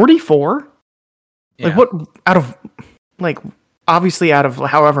 44? Yeah. Like, what, out of, obviously out of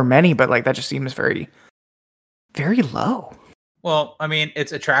however many, but, that just seems very, very low. Well, I mean,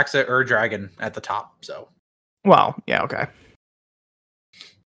 it's Atraxa Ur-Dragon at the top, so. Well, yeah, okay.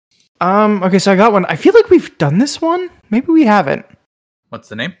 Okay, so I got one. I feel like we've done this one. Maybe we haven't. What's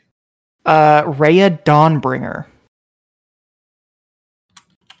the name? Rhea Dawnbringer.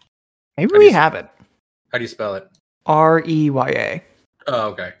 Maybe we haven't. How do you spell it? Reya. Oh,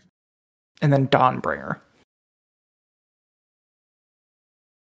 okay. And then Dawnbringer.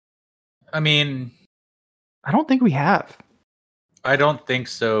 I mean, I don't think we have. I don't think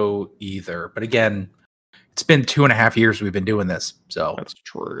so either. But again, it's been 2.5 years we've been doing this, so. That's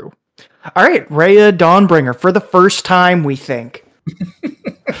true. All right, Rhea Dawnbringer for the first time, we think.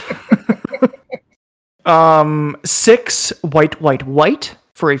 6 white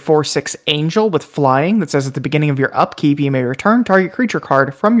for a 4/6 angel with flying that says at the beginning of your upkeep you may return target creature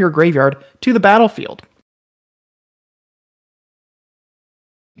card from your graveyard to the battlefield.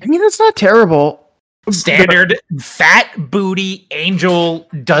 I mean, that's not terrible. Standard fat booty angel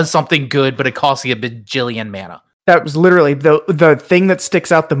does something good, but it costs you a bajillion mana. That was literally the thing that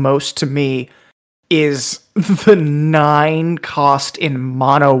sticks out the most to me is the 9 cost in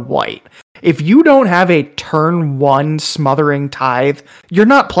mono white. If you don't have a turn 1 Smothering Tithe, you're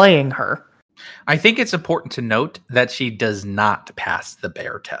not playing her. I think it's important to note that she does not pass the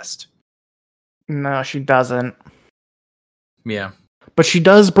bear test. No, she doesn't. Yeah. But she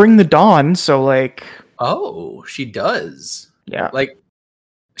does bring the dawn, so Oh, she does. Yeah.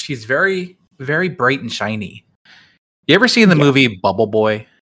 She's very, very bright and shiny. You ever seen the movie Bubble Boy?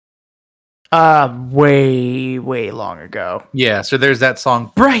 Way long ago. Yeah, so there's that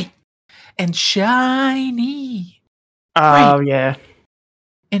song, Bright and Shiny. Oh, yeah.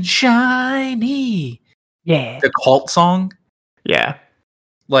 And Shiny. Yeah. The cult song? Yeah.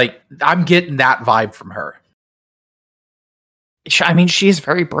 I'm getting that vibe from her. I mean, she's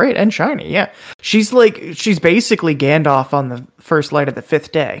very bright and shiny, yeah. She's basically Gandalf on the first light of the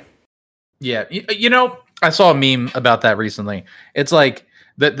 5th day. Yeah, you know, I saw a meme about that recently. It's like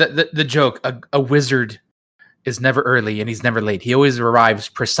the joke, a wizard is never early and he's never late. He always arrives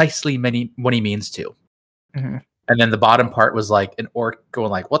precisely when he means to. Mm-hmm. And then the bottom part was like an orc going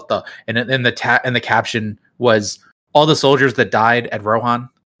like, what the? And then the caption was all the soldiers that died at Rohan,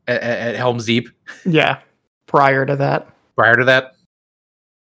 at Helm's Deep. Yeah, prior to that.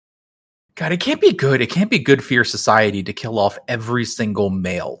 God, it can't be good. It can't be good for your society to kill off every single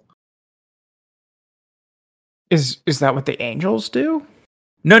male. Is that what the angels do?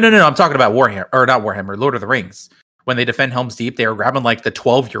 No. I'm talking about Warhammer, or not Warhammer, Lord of the Rings. When they defend Helm's Deep, they are grabbing the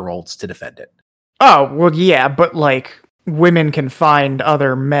 12-year-olds to defend it. Oh, well, yeah, but women can find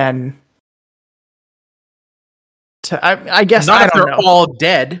other men to. I guess not I if don't they're know. all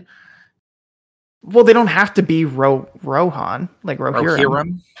dead. Well, they don't have to be Rohan, like Rohirrim.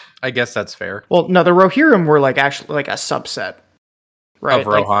 Rohirrim? I guess that's fair. Well, no, the Rohirrim were actually a subset, right? Of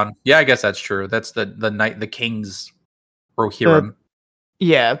Rohan. Yeah, I guess that's true. That's the knight, the king's Rohirrim.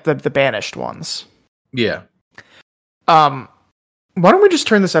 The banished ones. Yeah. Why don't we just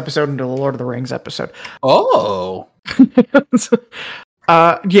turn this episode into a Lord of the Rings episode? Oh.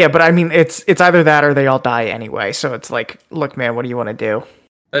 Yeah, but I mean, it's either that or they all die anyway. So it's look, man, what do you want to do?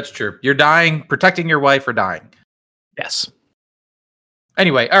 That's true. You're dying, protecting your wife or dying. Yes.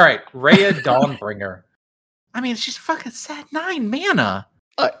 Anyway, all right. Rhea Dawnbringer. I mean, she's fucking sad 9 mana.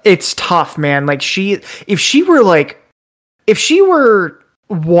 It's tough, man. If she were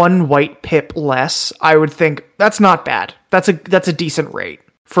 1 white pip less, I would think that's not bad. That's a decent rate.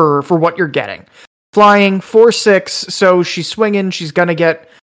 for what you're getting. Flying 4/6, so she's swinging. She's gonna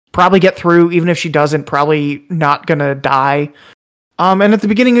probably get through. Even if she doesn't, probably not gonna die. And at the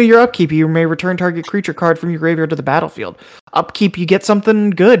beginning of your upkeep, you may return target creature card from your graveyard to the battlefield. Upkeep, you get something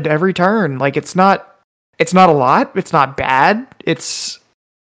good every turn. Like it's not a lot. It's not bad.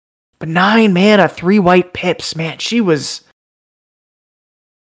 But 9 mana, 3 white pips, man. She was.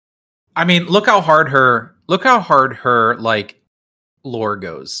 I mean, look how hard her like lore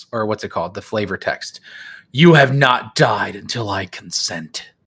goes, or what's it called? The flavor text. You have not died until I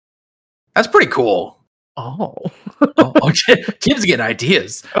consent. That's pretty cool. Oh, Kim's getting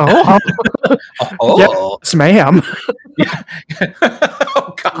ideas. Oh, yes, ma'am. Yeah.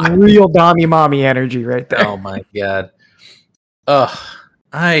 Oh God, real Dami Mommy energy right there. Oh my God. Ugh.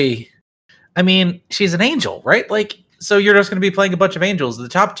 I mean, she's an angel, right? Like, so you're just going to be playing a bunch of angels. The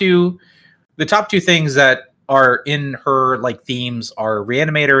top two things that are in her like themes are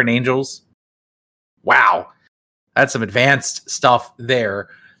Reanimator and Angels. Wow, that's some advanced stuff there.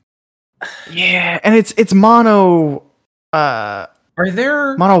 Yeah, and it's mono. Are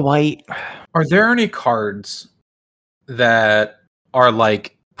there mono white? Are there any cards that are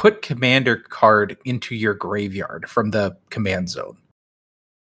like put commander card into your graveyard from the command zone?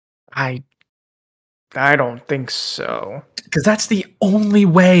 I don't think so. Because that's the only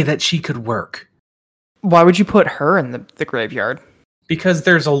way that she could work. Why would you put her in the graveyard? Because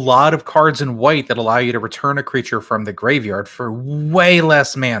there's a lot of cards in white that allow you to return a creature from the graveyard for way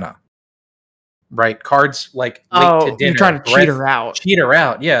less mana. Right? Cards like Late to Dinner. You're trying to cheat her out. Cheat her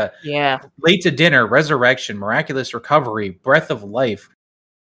out, yeah. Yeah. Late to Dinner, Resurrection, Miraculous Recovery, Breath of Life.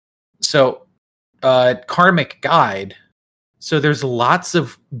 So, Karmic Guide. So there's lots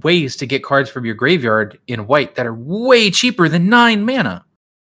of ways to get cards from your graveyard in white that are way cheaper than 9 mana.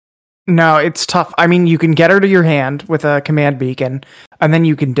 No, it's tough. I mean, you can get her to your hand with a command beacon, and then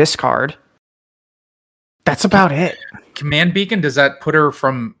you can discard. That's about it. Command beacon, does that put her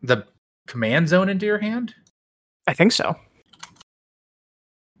from the command zone into your hand? I think so.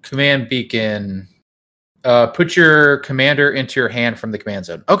 Command beacon. Put your commander into your hand from the command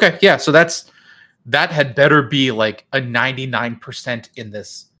zone. Okay, yeah, so that had better be like a 99% in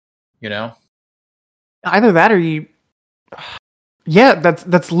this, you know? Either that or you... Yeah,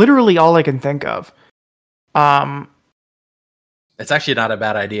 that's literally all I can think of. It's actually not a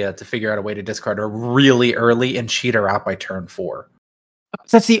bad idea to figure out a way to discard her really early and cheat her out by turn 4.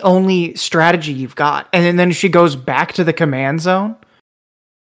 That's the only strategy you've got. And then she goes back to the command zone.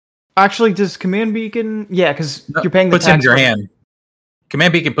 Actually, does command beacon... Yeah, because you're paying the tax. Puts into your hand.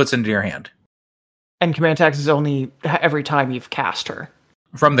 Command beacon puts into your hand. And command tax is only every time you've cast her.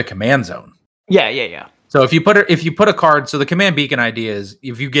 From the command zone. Yeah. So if you put a card, so the command beacon idea is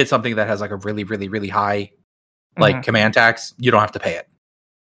if you get something that has like a really, really, really high like command tax, you don't have to pay it.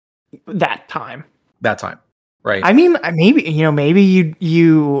 That time. Right. I mean, maybe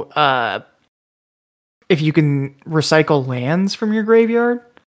you if you can recycle lands from your graveyard.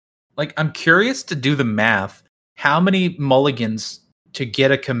 Like, I'm curious to do the math. How many mulligans to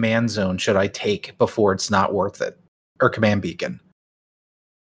get a command zone should I take before it's not worth it? Or command beacon?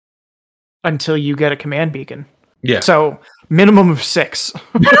 Until you get a command beacon. Yeah. So, minimum of 6.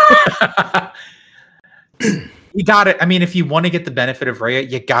 You got it. I mean, if you want to get the benefit of Rhea,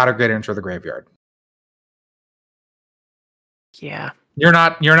 you got to get into the graveyard. Yeah. You're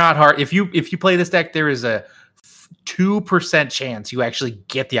not hard. If you play this deck, there is a 2% chance you actually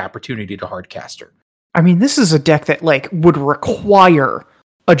get the opportunity to hardcast her. I mean, this is a deck that like would require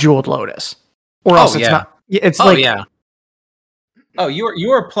a Jeweled Lotus, or else it's not. It's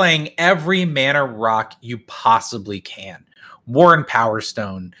you are playing every mana rock you possibly can. Warren Power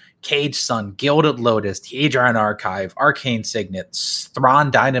Stone, Cage Sun, Gilded Lotus, Hadron Archive, Arcane Signet,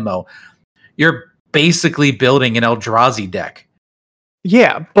 Thrawn Dynamo. You're basically building an Eldrazi deck.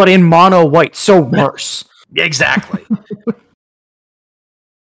 Yeah, but in mono white, so worse. Exactly.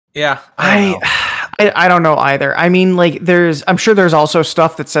 Yeah, I don't know either. I mean, like, I'm sure there's also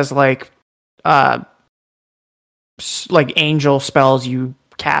stuff that says like angel spells you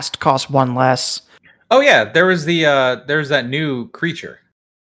cast cost 1 less. Oh yeah, there's that new creature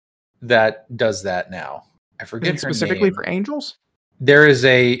that does that now. I forget her specifically name. For angels. There's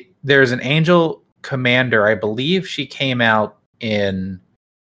an angel commander. I believe she came out in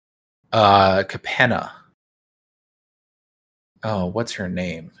Capenna. Oh, what's her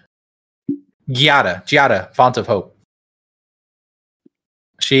name? Giada, Font of Hope.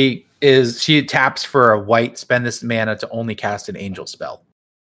 She taps for a white, spend this mana to only cast an angel spell.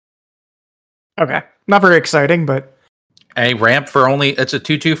 Okay. Not very exciting, but a ramp for it's a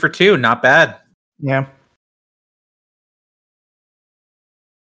 2/2 for 2, not bad. Yeah.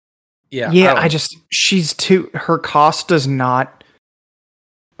 Yeah. She's too. Her cost does not.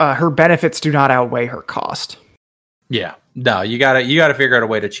 Her benefits do not outweigh her cost. Yeah. No, you gotta figure out a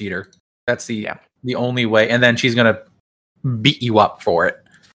way to cheat her. That's the only way, and then she's gonna beat you up for it.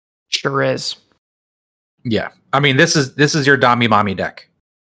 Sure is. Yeah. I mean, this is your Dami Mommy deck.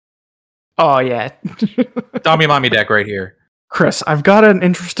 Oh yeah. Dami Mommy deck right here. Chris, I've got an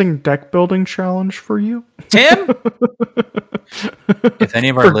interesting deck building challenge for you. Tim? If any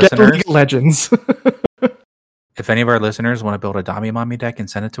of our listeners Legends. If any of our listeners want to build a Dami Mommy deck and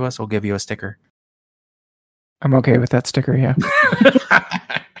send it to us, we'll give you a sticker. I'm okay with that sticker, yeah.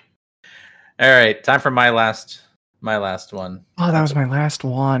 All right, time for my last one. Oh, that was my last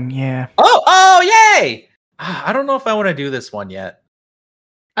one, yeah. Oh, yay! I don't know if I want to do this one yet.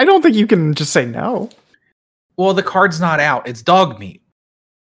 I don't think you can just say no. Well, the card's not out. It's dog meat.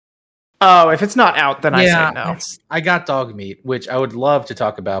 Oh, if it's not out, then I say no. I got dog meat, which I would love to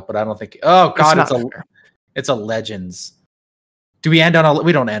talk about, but I don't think. Oh God, it's a Legends. Do we end on a?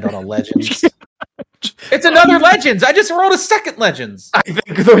 We don't end on a Legends. It's another Legends. I just wrote a second Legends. I think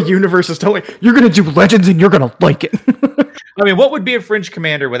the universe is telling you're going to do Legends and you're going to like it. I mean, what would be a Fringe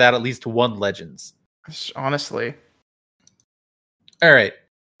commander without at least one Legends? Honestly. All right.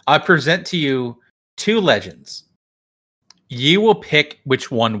 I present to you two Legends. You will pick which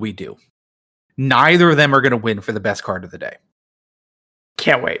one we do. Neither of them are going to win for the best card of the day.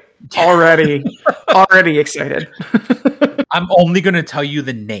 Can't wait. Already excited. I'm only going to tell you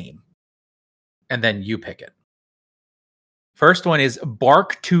the name. And then you pick it. First one is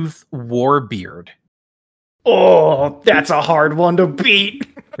Barktooth Warbeard. Oh, that's a hard one to beat.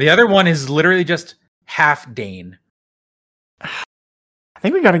 The other one is literally just Half Dane. I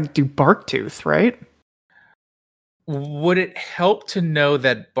think we got to do Barktooth, right? Would it help to know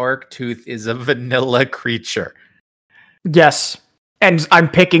that Barktooth is a vanilla creature? Yes. And I'm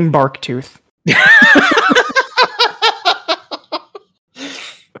picking Barktooth.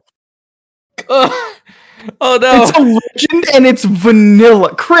 Oh no. It's a legend and it's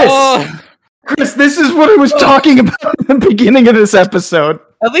vanilla. Chris, this is what I was talking about in the beginning of this episode.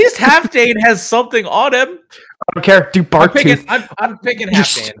 At least Half Dane has something on him. I don't care. Do Barktooth. I'm picking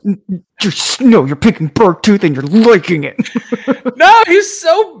Half Dane. You're picking Barktooth and you're liking it. No, he's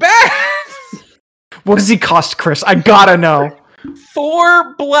so bad. What does he cost, Chris? I gotta know.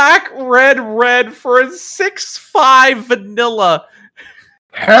 4 black, red for a 6/5 vanilla.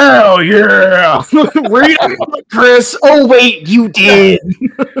 Hell yeah! Read it, Chris. Oh wait, you did.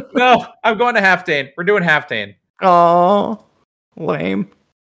 No, I'm going to Half Dane. We're doing Half Dane. Oh, lame.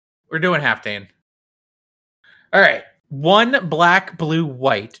 We're doing Half Dane. All right. 1 black, blue,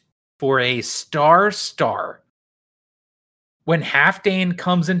 white for a star. When Half Dane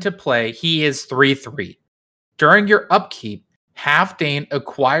comes into play, he is 3/3. During your upkeep, Half Dane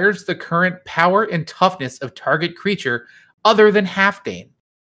acquires the current power and toughness of target creature other than Half Dane.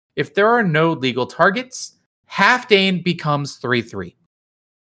 If there are no legal targets, Half Dane becomes 3/3.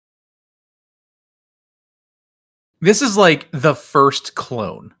 This is like the first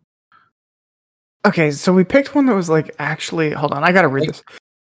clone. Okay, so we picked one that was like actually. Hold on, I gotta read this.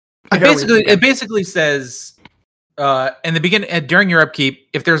 It basically says in the beginning, during your upkeep,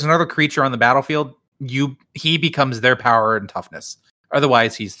 if there's another creature on the battlefield, he becomes their power and toughness.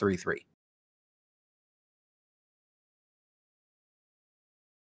 Otherwise, he's 3/3.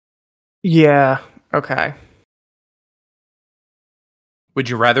 Yeah. Okay. Would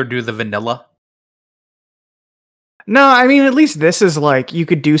you rather do the vanilla? No, I mean at least this is like you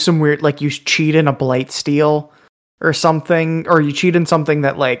could do some weird, like you cheat in a blight steal or something, or you cheat in something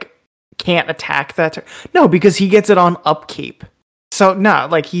that like can't attack that. No, because he gets it on upkeep. So no,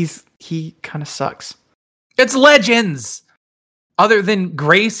 like he kind of sucks. It's Legends. Other than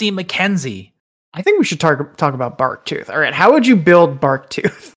Gracie McKenzie. I think we should talk about Barktooth. All right, how would you build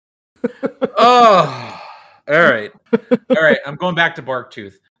Barktooth? Oh, all right. I'm going back to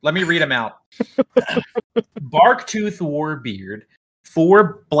Barktooth. Let me read them out. Barktooth Warbeard,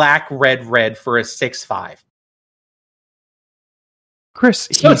 4 black, red for a 6/5. Chris,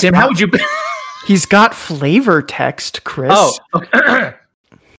 Tim, how would you? He's got flavor text, Chris. Oh, okay.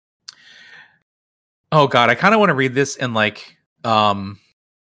 Oh God, I kind of want to read this in like, that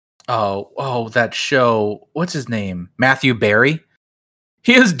show. What's his name? Matthew Barry.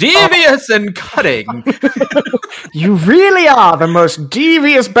 He is devious and cutting. You really are the most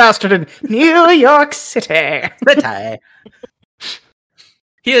devious bastard in New York City.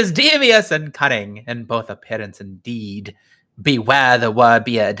 He is devious and cunning in both appearance and deed. Beware the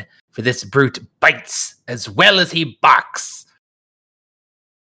Warbeard, for this brute bites as well as he barks.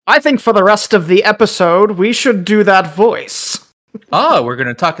 I think for the rest of the episode, we should do that voice. Oh, we're going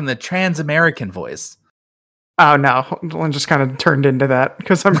to talk in the trans-American voice. Oh no, one just kind of turned into that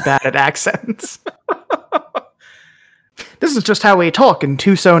because I'm bad at accents. This is just how we talk in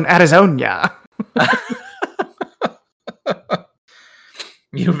Tucson, Arizona.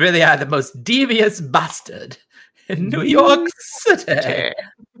 You really are the most devious bastard in New York City.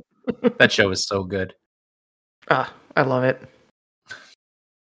 That show is so good. I love it.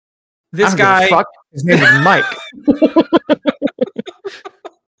 This guy, fuck. His name is Mike.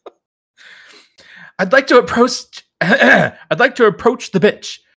 I'd like to approach the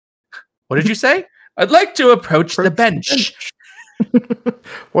bitch. What did you say? I'd like to approach the bench.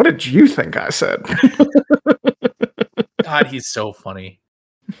 What did you think I said? God, he's so funny.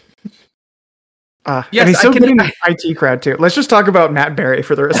 Yes, and he's so good in the IT crowd too. Let's just talk about Matt Berry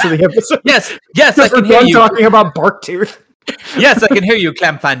for the rest of the episode. yes, I can hear you. Talking about Barktooth. Yes, I can hear you,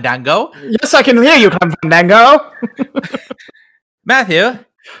 Clem Fandango. Yes, I can hear you, Clem Fandango. Matthew,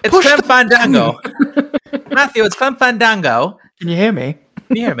 it's Clem Fandango. Matthew, it's Clem Fandango. Can you hear me?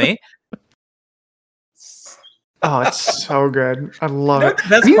 Can you hear me? Oh, it's so good. I love it.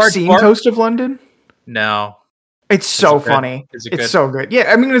 Have you seen Toast of London? No. It's so funny. It's so good.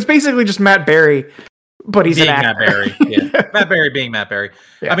 Yeah, I mean, it's basically just Matt Berry, but he's an actor. Matt Berry. Yeah. Matt Berry being Matt Berry.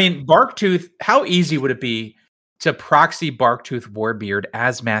 Yeah. I mean, Barktooth, how easy would it be to proxy Barktooth Warbeard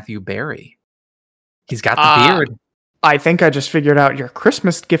as Matthew Berry? He's got the beard. I think I just figured out your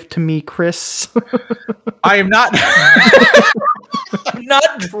Christmas gift to me, Chris. I am not I'm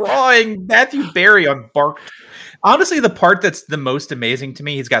not drawing Matthew Berry on Barktooth. Honestly, the part that's the most amazing to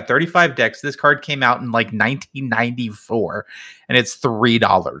me, he's got 35 decks. This card came out in like 1994, and it's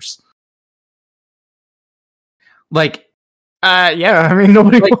 $3. Like, yeah, I mean,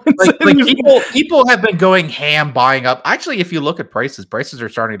 nobody wants people have been going ham buying up. Actually, if you look at prices are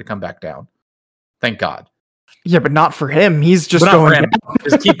starting to come back down. Thank God. Yeah, but not for him. He's just going down.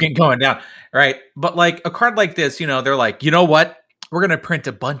 Just keep going down. Right. But like a card like this, they're like, you know what? We're going to print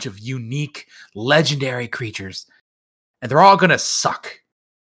a bunch of unique, legendary creatures, and they're all going to suck.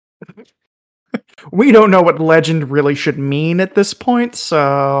 We don't know what legend really should mean at this point,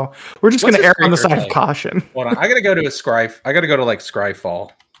 so we're just going to err on the side of caution. Hold on. I got to go to I got to go to like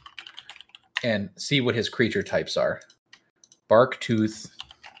Scryfall and see what his creature types are. Barktooth.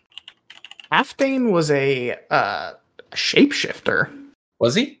 Halfdane was a shapeshifter.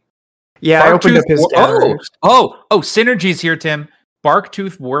 Was he? Yeah, I opened up his gallery. Oh, synergies here, Tim.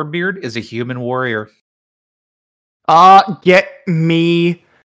 Barktooth Warbeard is a human warrior. Get me.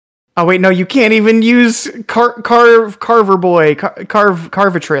 Oh wait, no, you can't even use Carver Boy,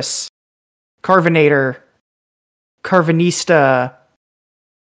 Carvatress, Carvinator, Carvanista,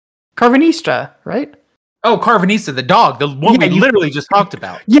 right? Oh, Carvanista, the dog, the one we literally just talked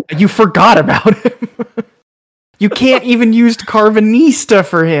about. Yeah, you forgot about him. You can't even use Carvanista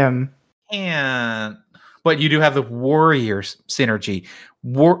for him. And but you do have the warriors synergy.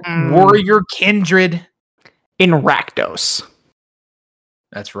 Warrior kindred in Rakdos.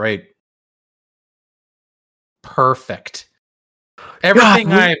 That's right. Perfect. Everything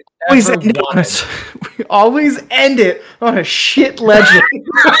God, I've ever wanted. We always end it on a shit legend.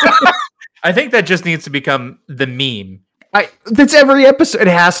 I think that just needs to become the meme. That's every episode. It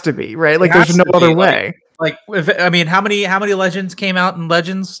has to be, right? Like there's no other way. How many legends came out in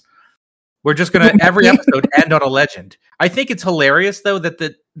Legends? We're just gonna every episode end on a legend. I think it's hilarious though that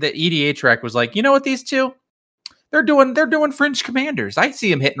the EDH rec was like, you know what, these two? They're doing Fringe Commanders. I see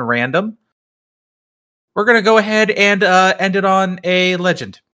them hitting random. We're gonna go ahead and end it on a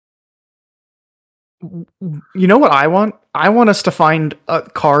legend. You know what I want? I want us to find a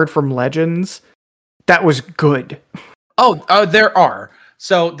card from Legends that was good. Oh, there are.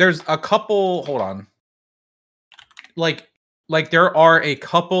 So there's a couple. Hold on. Like there are a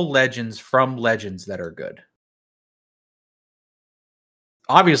couple legends from Legends that are good.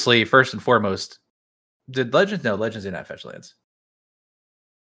 Obviously, first and foremost, did Legends? No, Legends did not fetch lands.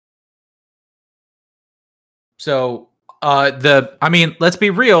 So let's be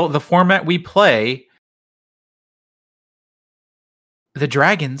real. The format we play, the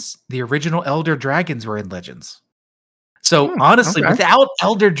dragons, the original Elder Dragons were in Legends. So honestly, without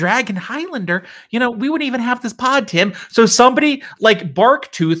Elder Dragon Highlander, we wouldn't even have this pod, Tim. So somebody like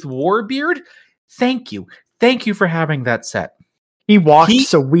Barktooth Warbeard, thank you for having that set. He walked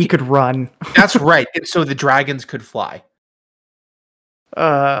so we could run. That's right. And so the dragons could fly.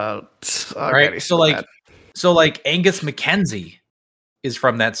 Right. So Angus Mackenzie is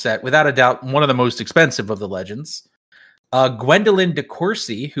from that set, without a doubt, one of the most expensive of the legends. Gwendolyn de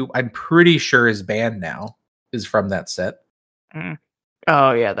Courcy, who I'm pretty sure is banned now, is from that set.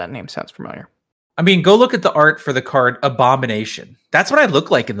 Oh yeah, that name sounds familiar. I mean, go look at the art for the card Abomination. That's what I look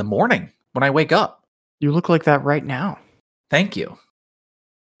like in the morning when I wake up. You look like that right now. Thank you.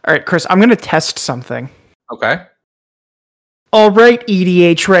 All right, Chris, I'm going to test something. Okay. All right,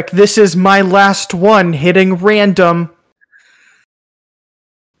 EDH Rick, this is my last one hitting random.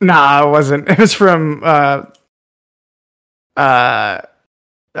 Nah, it wasn't. It was from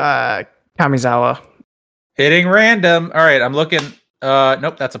Kamizawa. Hitting random. All right, I'm looking.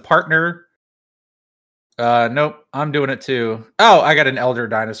 Nope, that's a partner. Nope, I'm doing it too. Oh, I got an elder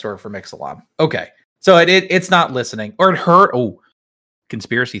dinosaur from Ixalan. Okay. So it's not listening. Or it heard. Oh,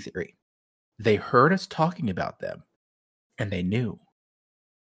 conspiracy theory. They heard us talking about them and they knew.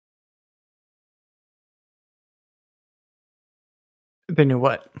 They knew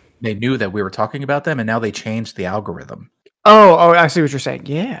what? They knew that we were talking about them and now they changed the algorithm. Oh, I see what you're saying.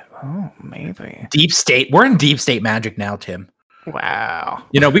 Yeah. Oh, maybe. Deep state. We're in deep state magic now, Tim. Wow.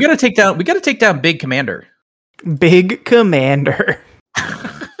 You know, we gotta take down Big Commander. Big Commander.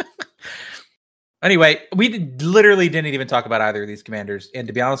 Anyway, we literally didn't even talk about either of these commanders, and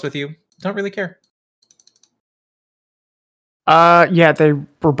to be honest with you, don't really care. Yeah, they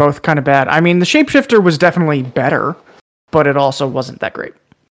were both kind of bad. I mean, the Shapeshifter was definitely better, but it also wasn't that great.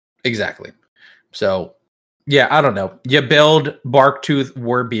 Exactly. So, yeah, I don't know. You build Barktooth,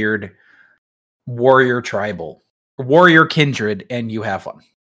 Warbeard, Warrior Tribal, Warrior Kindred, and you have fun.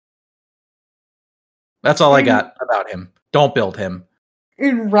 That's all I got about him. Don't build him.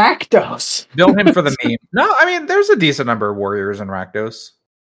 In Rakdos. Build him for the meme. No, I mean, there's a decent number of warriors in Rakdos.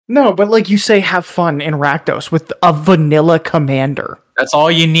 No, but like you say, have fun in Rakdos with a vanilla commander. That's all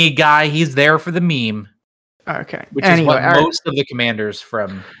you need, guy. He's there for the meme. Okay. Which is what most of the commanders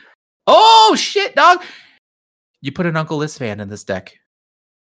from... Oh, shit, dog! You put an Uncle Istvan in this deck.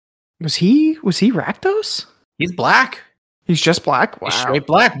 Was he Rakdos? He's black. He's just black? Wow. He's straight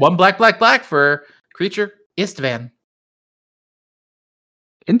black. One black for creature Istvan.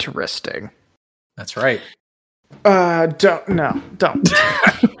 Interesting. That's right. Don't.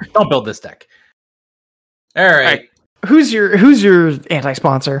 Don't build this deck. All right. Who's your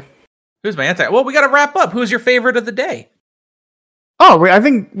anti-sponsor? Who's my anti? Well, we got to wrap up. Who's your favorite of the day? Oh, I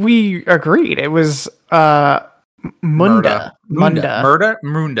think we agreed. It was Munda.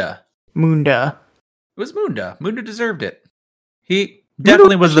 Munda. It was Munda. Munda deserved it. He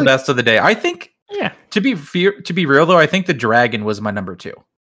definitely was the best of the day. I think. Yeah. To be real though, I think the dragon was my number 2.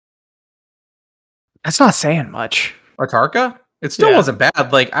 That's not saying much. Atarka? It still wasn't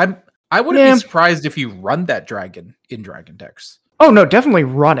bad. Like I wouldn't be surprised if you run that dragon in dragon decks. Oh no, definitely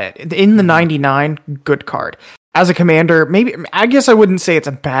run it. In the 99, good card. As a commander, maybe I guess I wouldn't say it's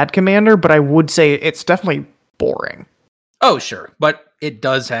a bad commander, but I would say it's definitely boring. Oh, sure. But it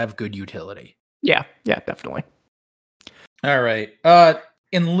does have good utility. Yeah, definitely. All right.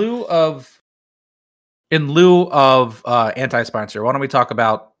 In lieu of anti-sponsor, why don't we talk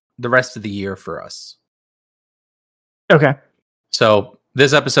about the rest of the year for us? Okay. So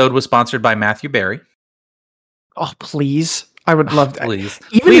this episode was sponsored by Matthew Berry. Oh, please. I would love that. Please.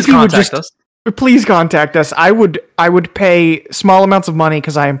 Please contact us. Please contact us. I would pay small amounts of money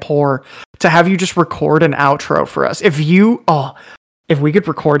because I am poor to have you just record an outro for us. If we could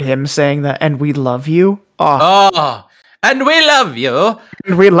record him saying that, and we love you. And we love you.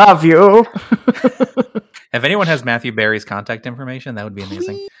 And we love you. If anyone has Matthew Berry's contact information, that would be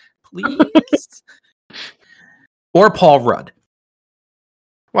amazing. Please. Or Paul Rudd.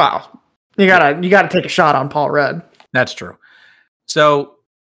 Wow. You gotta take a shot on Paul Rudd. That's true. So,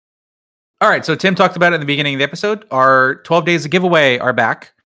 all right. So Tim talked about it in the beginning of the episode. Our 12 days of giveaway are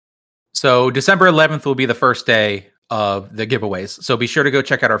back. So December 11th will be the first day of the giveaways. So be sure to go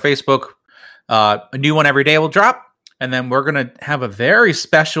check out our Facebook. A new one every day will drop. And then we're going to have a very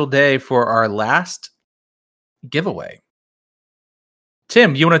special day for our last giveaway.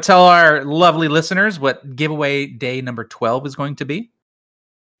 Tim, you want to tell our lovely listeners what giveaway day number 12 is going to be?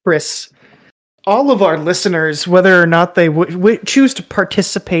 Chris, all of our listeners, whether or not they choose to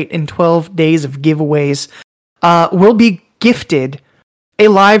participate in 12 days of giveaways, will be gifted a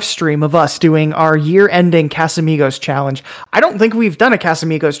live stream of us doing our year-ending Casamigos challenge. I don't think we've done a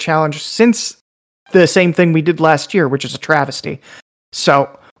Casamigos challenge since the same thing we did last year, which is a travesty.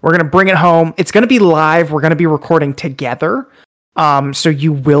 So we're going to bring it home. It's going to be live. We're going to be recording together. So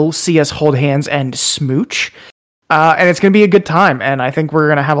you will see us hold hands and smooch. And it's going to be a good time. And I think we're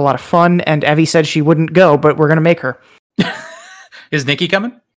going to have a lot of fun. And Evie said she wouldn't go, but we're going to make her. Is Nikki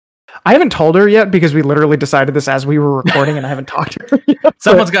coming? I haven't told her yet because we literally decided this as we were recording and I haven't talked to her yet.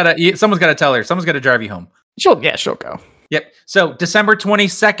 Someone's got to tell her. Someone's got to drive you home. She'll go. Yep. So December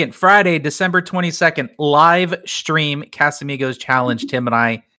 22nd, Friday, December 22nd, live stream Casamigos challenge. Tim and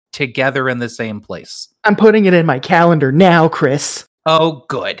I together in the same place. I'm putting it in my calendar now, Chris. Oh,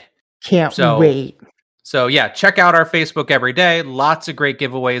 good. Can't wait. So yeah, check out our Facebook every day. Lots of great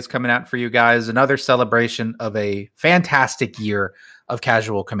giveaways coming out for you guys. Another celebration of a fantastic year of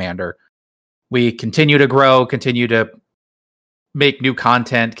Casual Commander. We continue to grow, continue to make new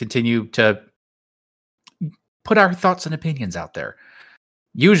content, continue to put our thoughts and opinions out there.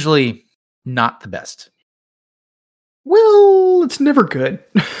 Usually not the best. Well, it's never good.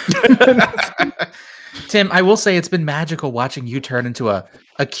 Tim, I will say it's been magical watching you turn into a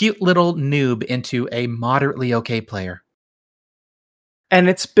cute little noob into a moderately okay player. And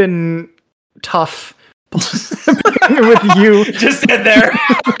it's been tough with you. Just end there.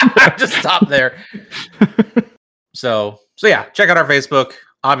 Just stop there. So yeah, check out our Facebook.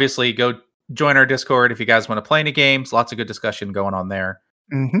 Obviously, go join our Discord if you guys want to play any games. Lots of good discussion going on there.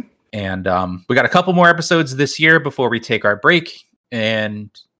 Mm-hmm. And we got a couple more episodes this year before we take our break and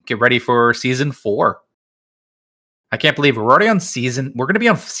get ready for season 4. I can't believe we're going to be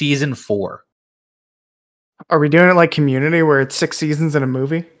on season 4. Are we doing it like Community where it's 6 seasons in a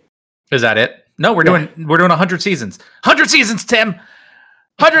movie? Is that it? No, we're doing 100 seasons. 100 seasons, Tim.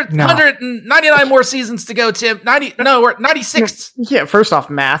 199 more seasons to go, Tim. We're 96. Yeah, first off,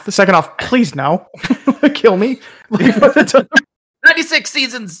 math. The second off, please no. Kill me. 96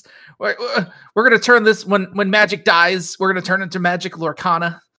 seasons. We're going to turn this, when Magic dies, we're going to turn into Magic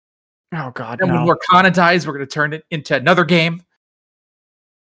Lorcana. Oh, God, and no. when Lorcana dies, we're going to turn it into another game.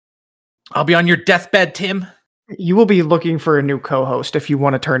 I'll be on your deathbed, Tim. You will be looking for a new co-host if you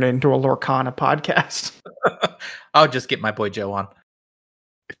want to turn it into a Lorcana podcast. I'll just get my boy Joe on.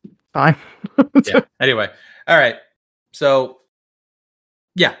 Fine. Yeah. Anyway. All right. So,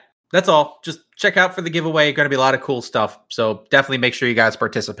 yeah, that's all. Just check out for the giveaway. Going to be a lot of cool stuff. So definitely make sure you guys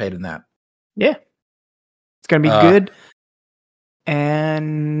participate in that. Yeah. It's going to be good.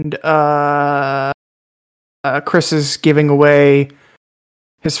 And Chris is giving away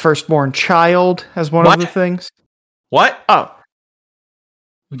his firstborn child as one of the things. What? Oh.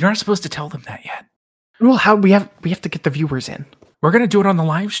 You're not supposed to tell them that yet. Well, how we have to get the viewers in. We're going to do it on the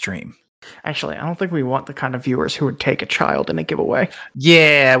live stream. Actually, I don't think we want the kind of viewers who would take a child in a giveaway.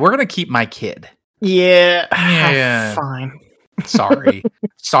 Yeah, we're going to keep my kid. Yeah. Fine. Sorry.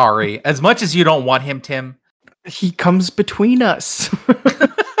 As much as you don't want him, Tim. He comes between us.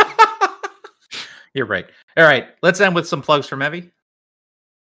 You're right. All right, let's end with some plugs from Evie.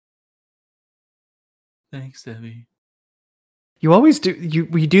 Thanks, Evie. You always do.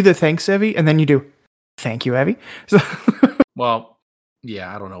 We do the thanks, Evie, and then you do thank you, Evie. So well,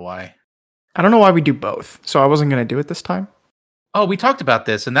 yeah, I don't know why. I don't know why we do both. So I wasn't going to do it this time. Oh, we talked about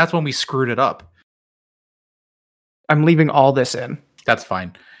this, and that's when we screwed it up. I'm leaving all this in. That's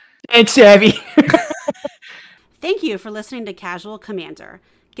fine. Thanks, Evie. Thank you for listening to Casual Commander.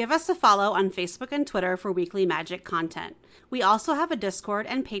 Give us a follow on Facebook and Twitter for weekly Magic content. We also have a Discord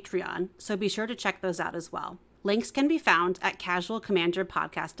and Patreon, so be sure to check those out as well. Links can be found at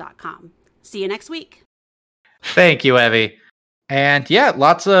casualcommanderpodcast.com. See you next week. Thank you, Evie. And yeah,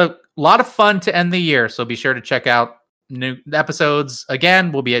 lot of fun to end the year, so be sure to check out new episodes.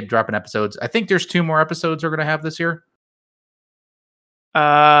 Again, we'll be dropping episodes. I think there's 2 more episodes we're going to have this year.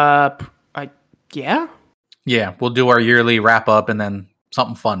 Yeah. Yeah, we'll do our yearly wrap up and then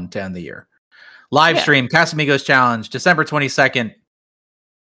something fun to end the year. Live stream, Casamigos Challenge, December 22nd,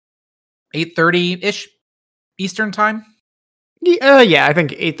 8:30-ish Eastern time. Yeah, I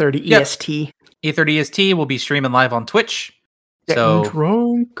think 8:30 EST. 8:30 EST. We'll be streaming live on Twitch. Getting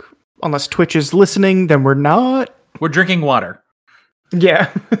drunk. Unless Twitch is listening, then we're not. We're drinking water.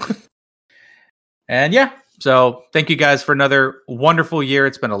 Yeah. And yeah, so thank you guys for another wonderful year.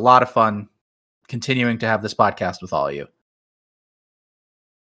 It's been a lot of fun continuing to have this podcast with all of you.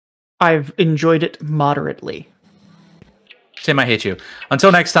 I've enjoyed it moderately. Tim, I hate you.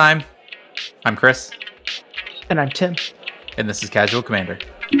 Until next time, I'm Chris. And I'm Tim. And this is Casual Commander.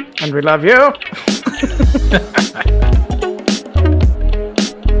 And we love you.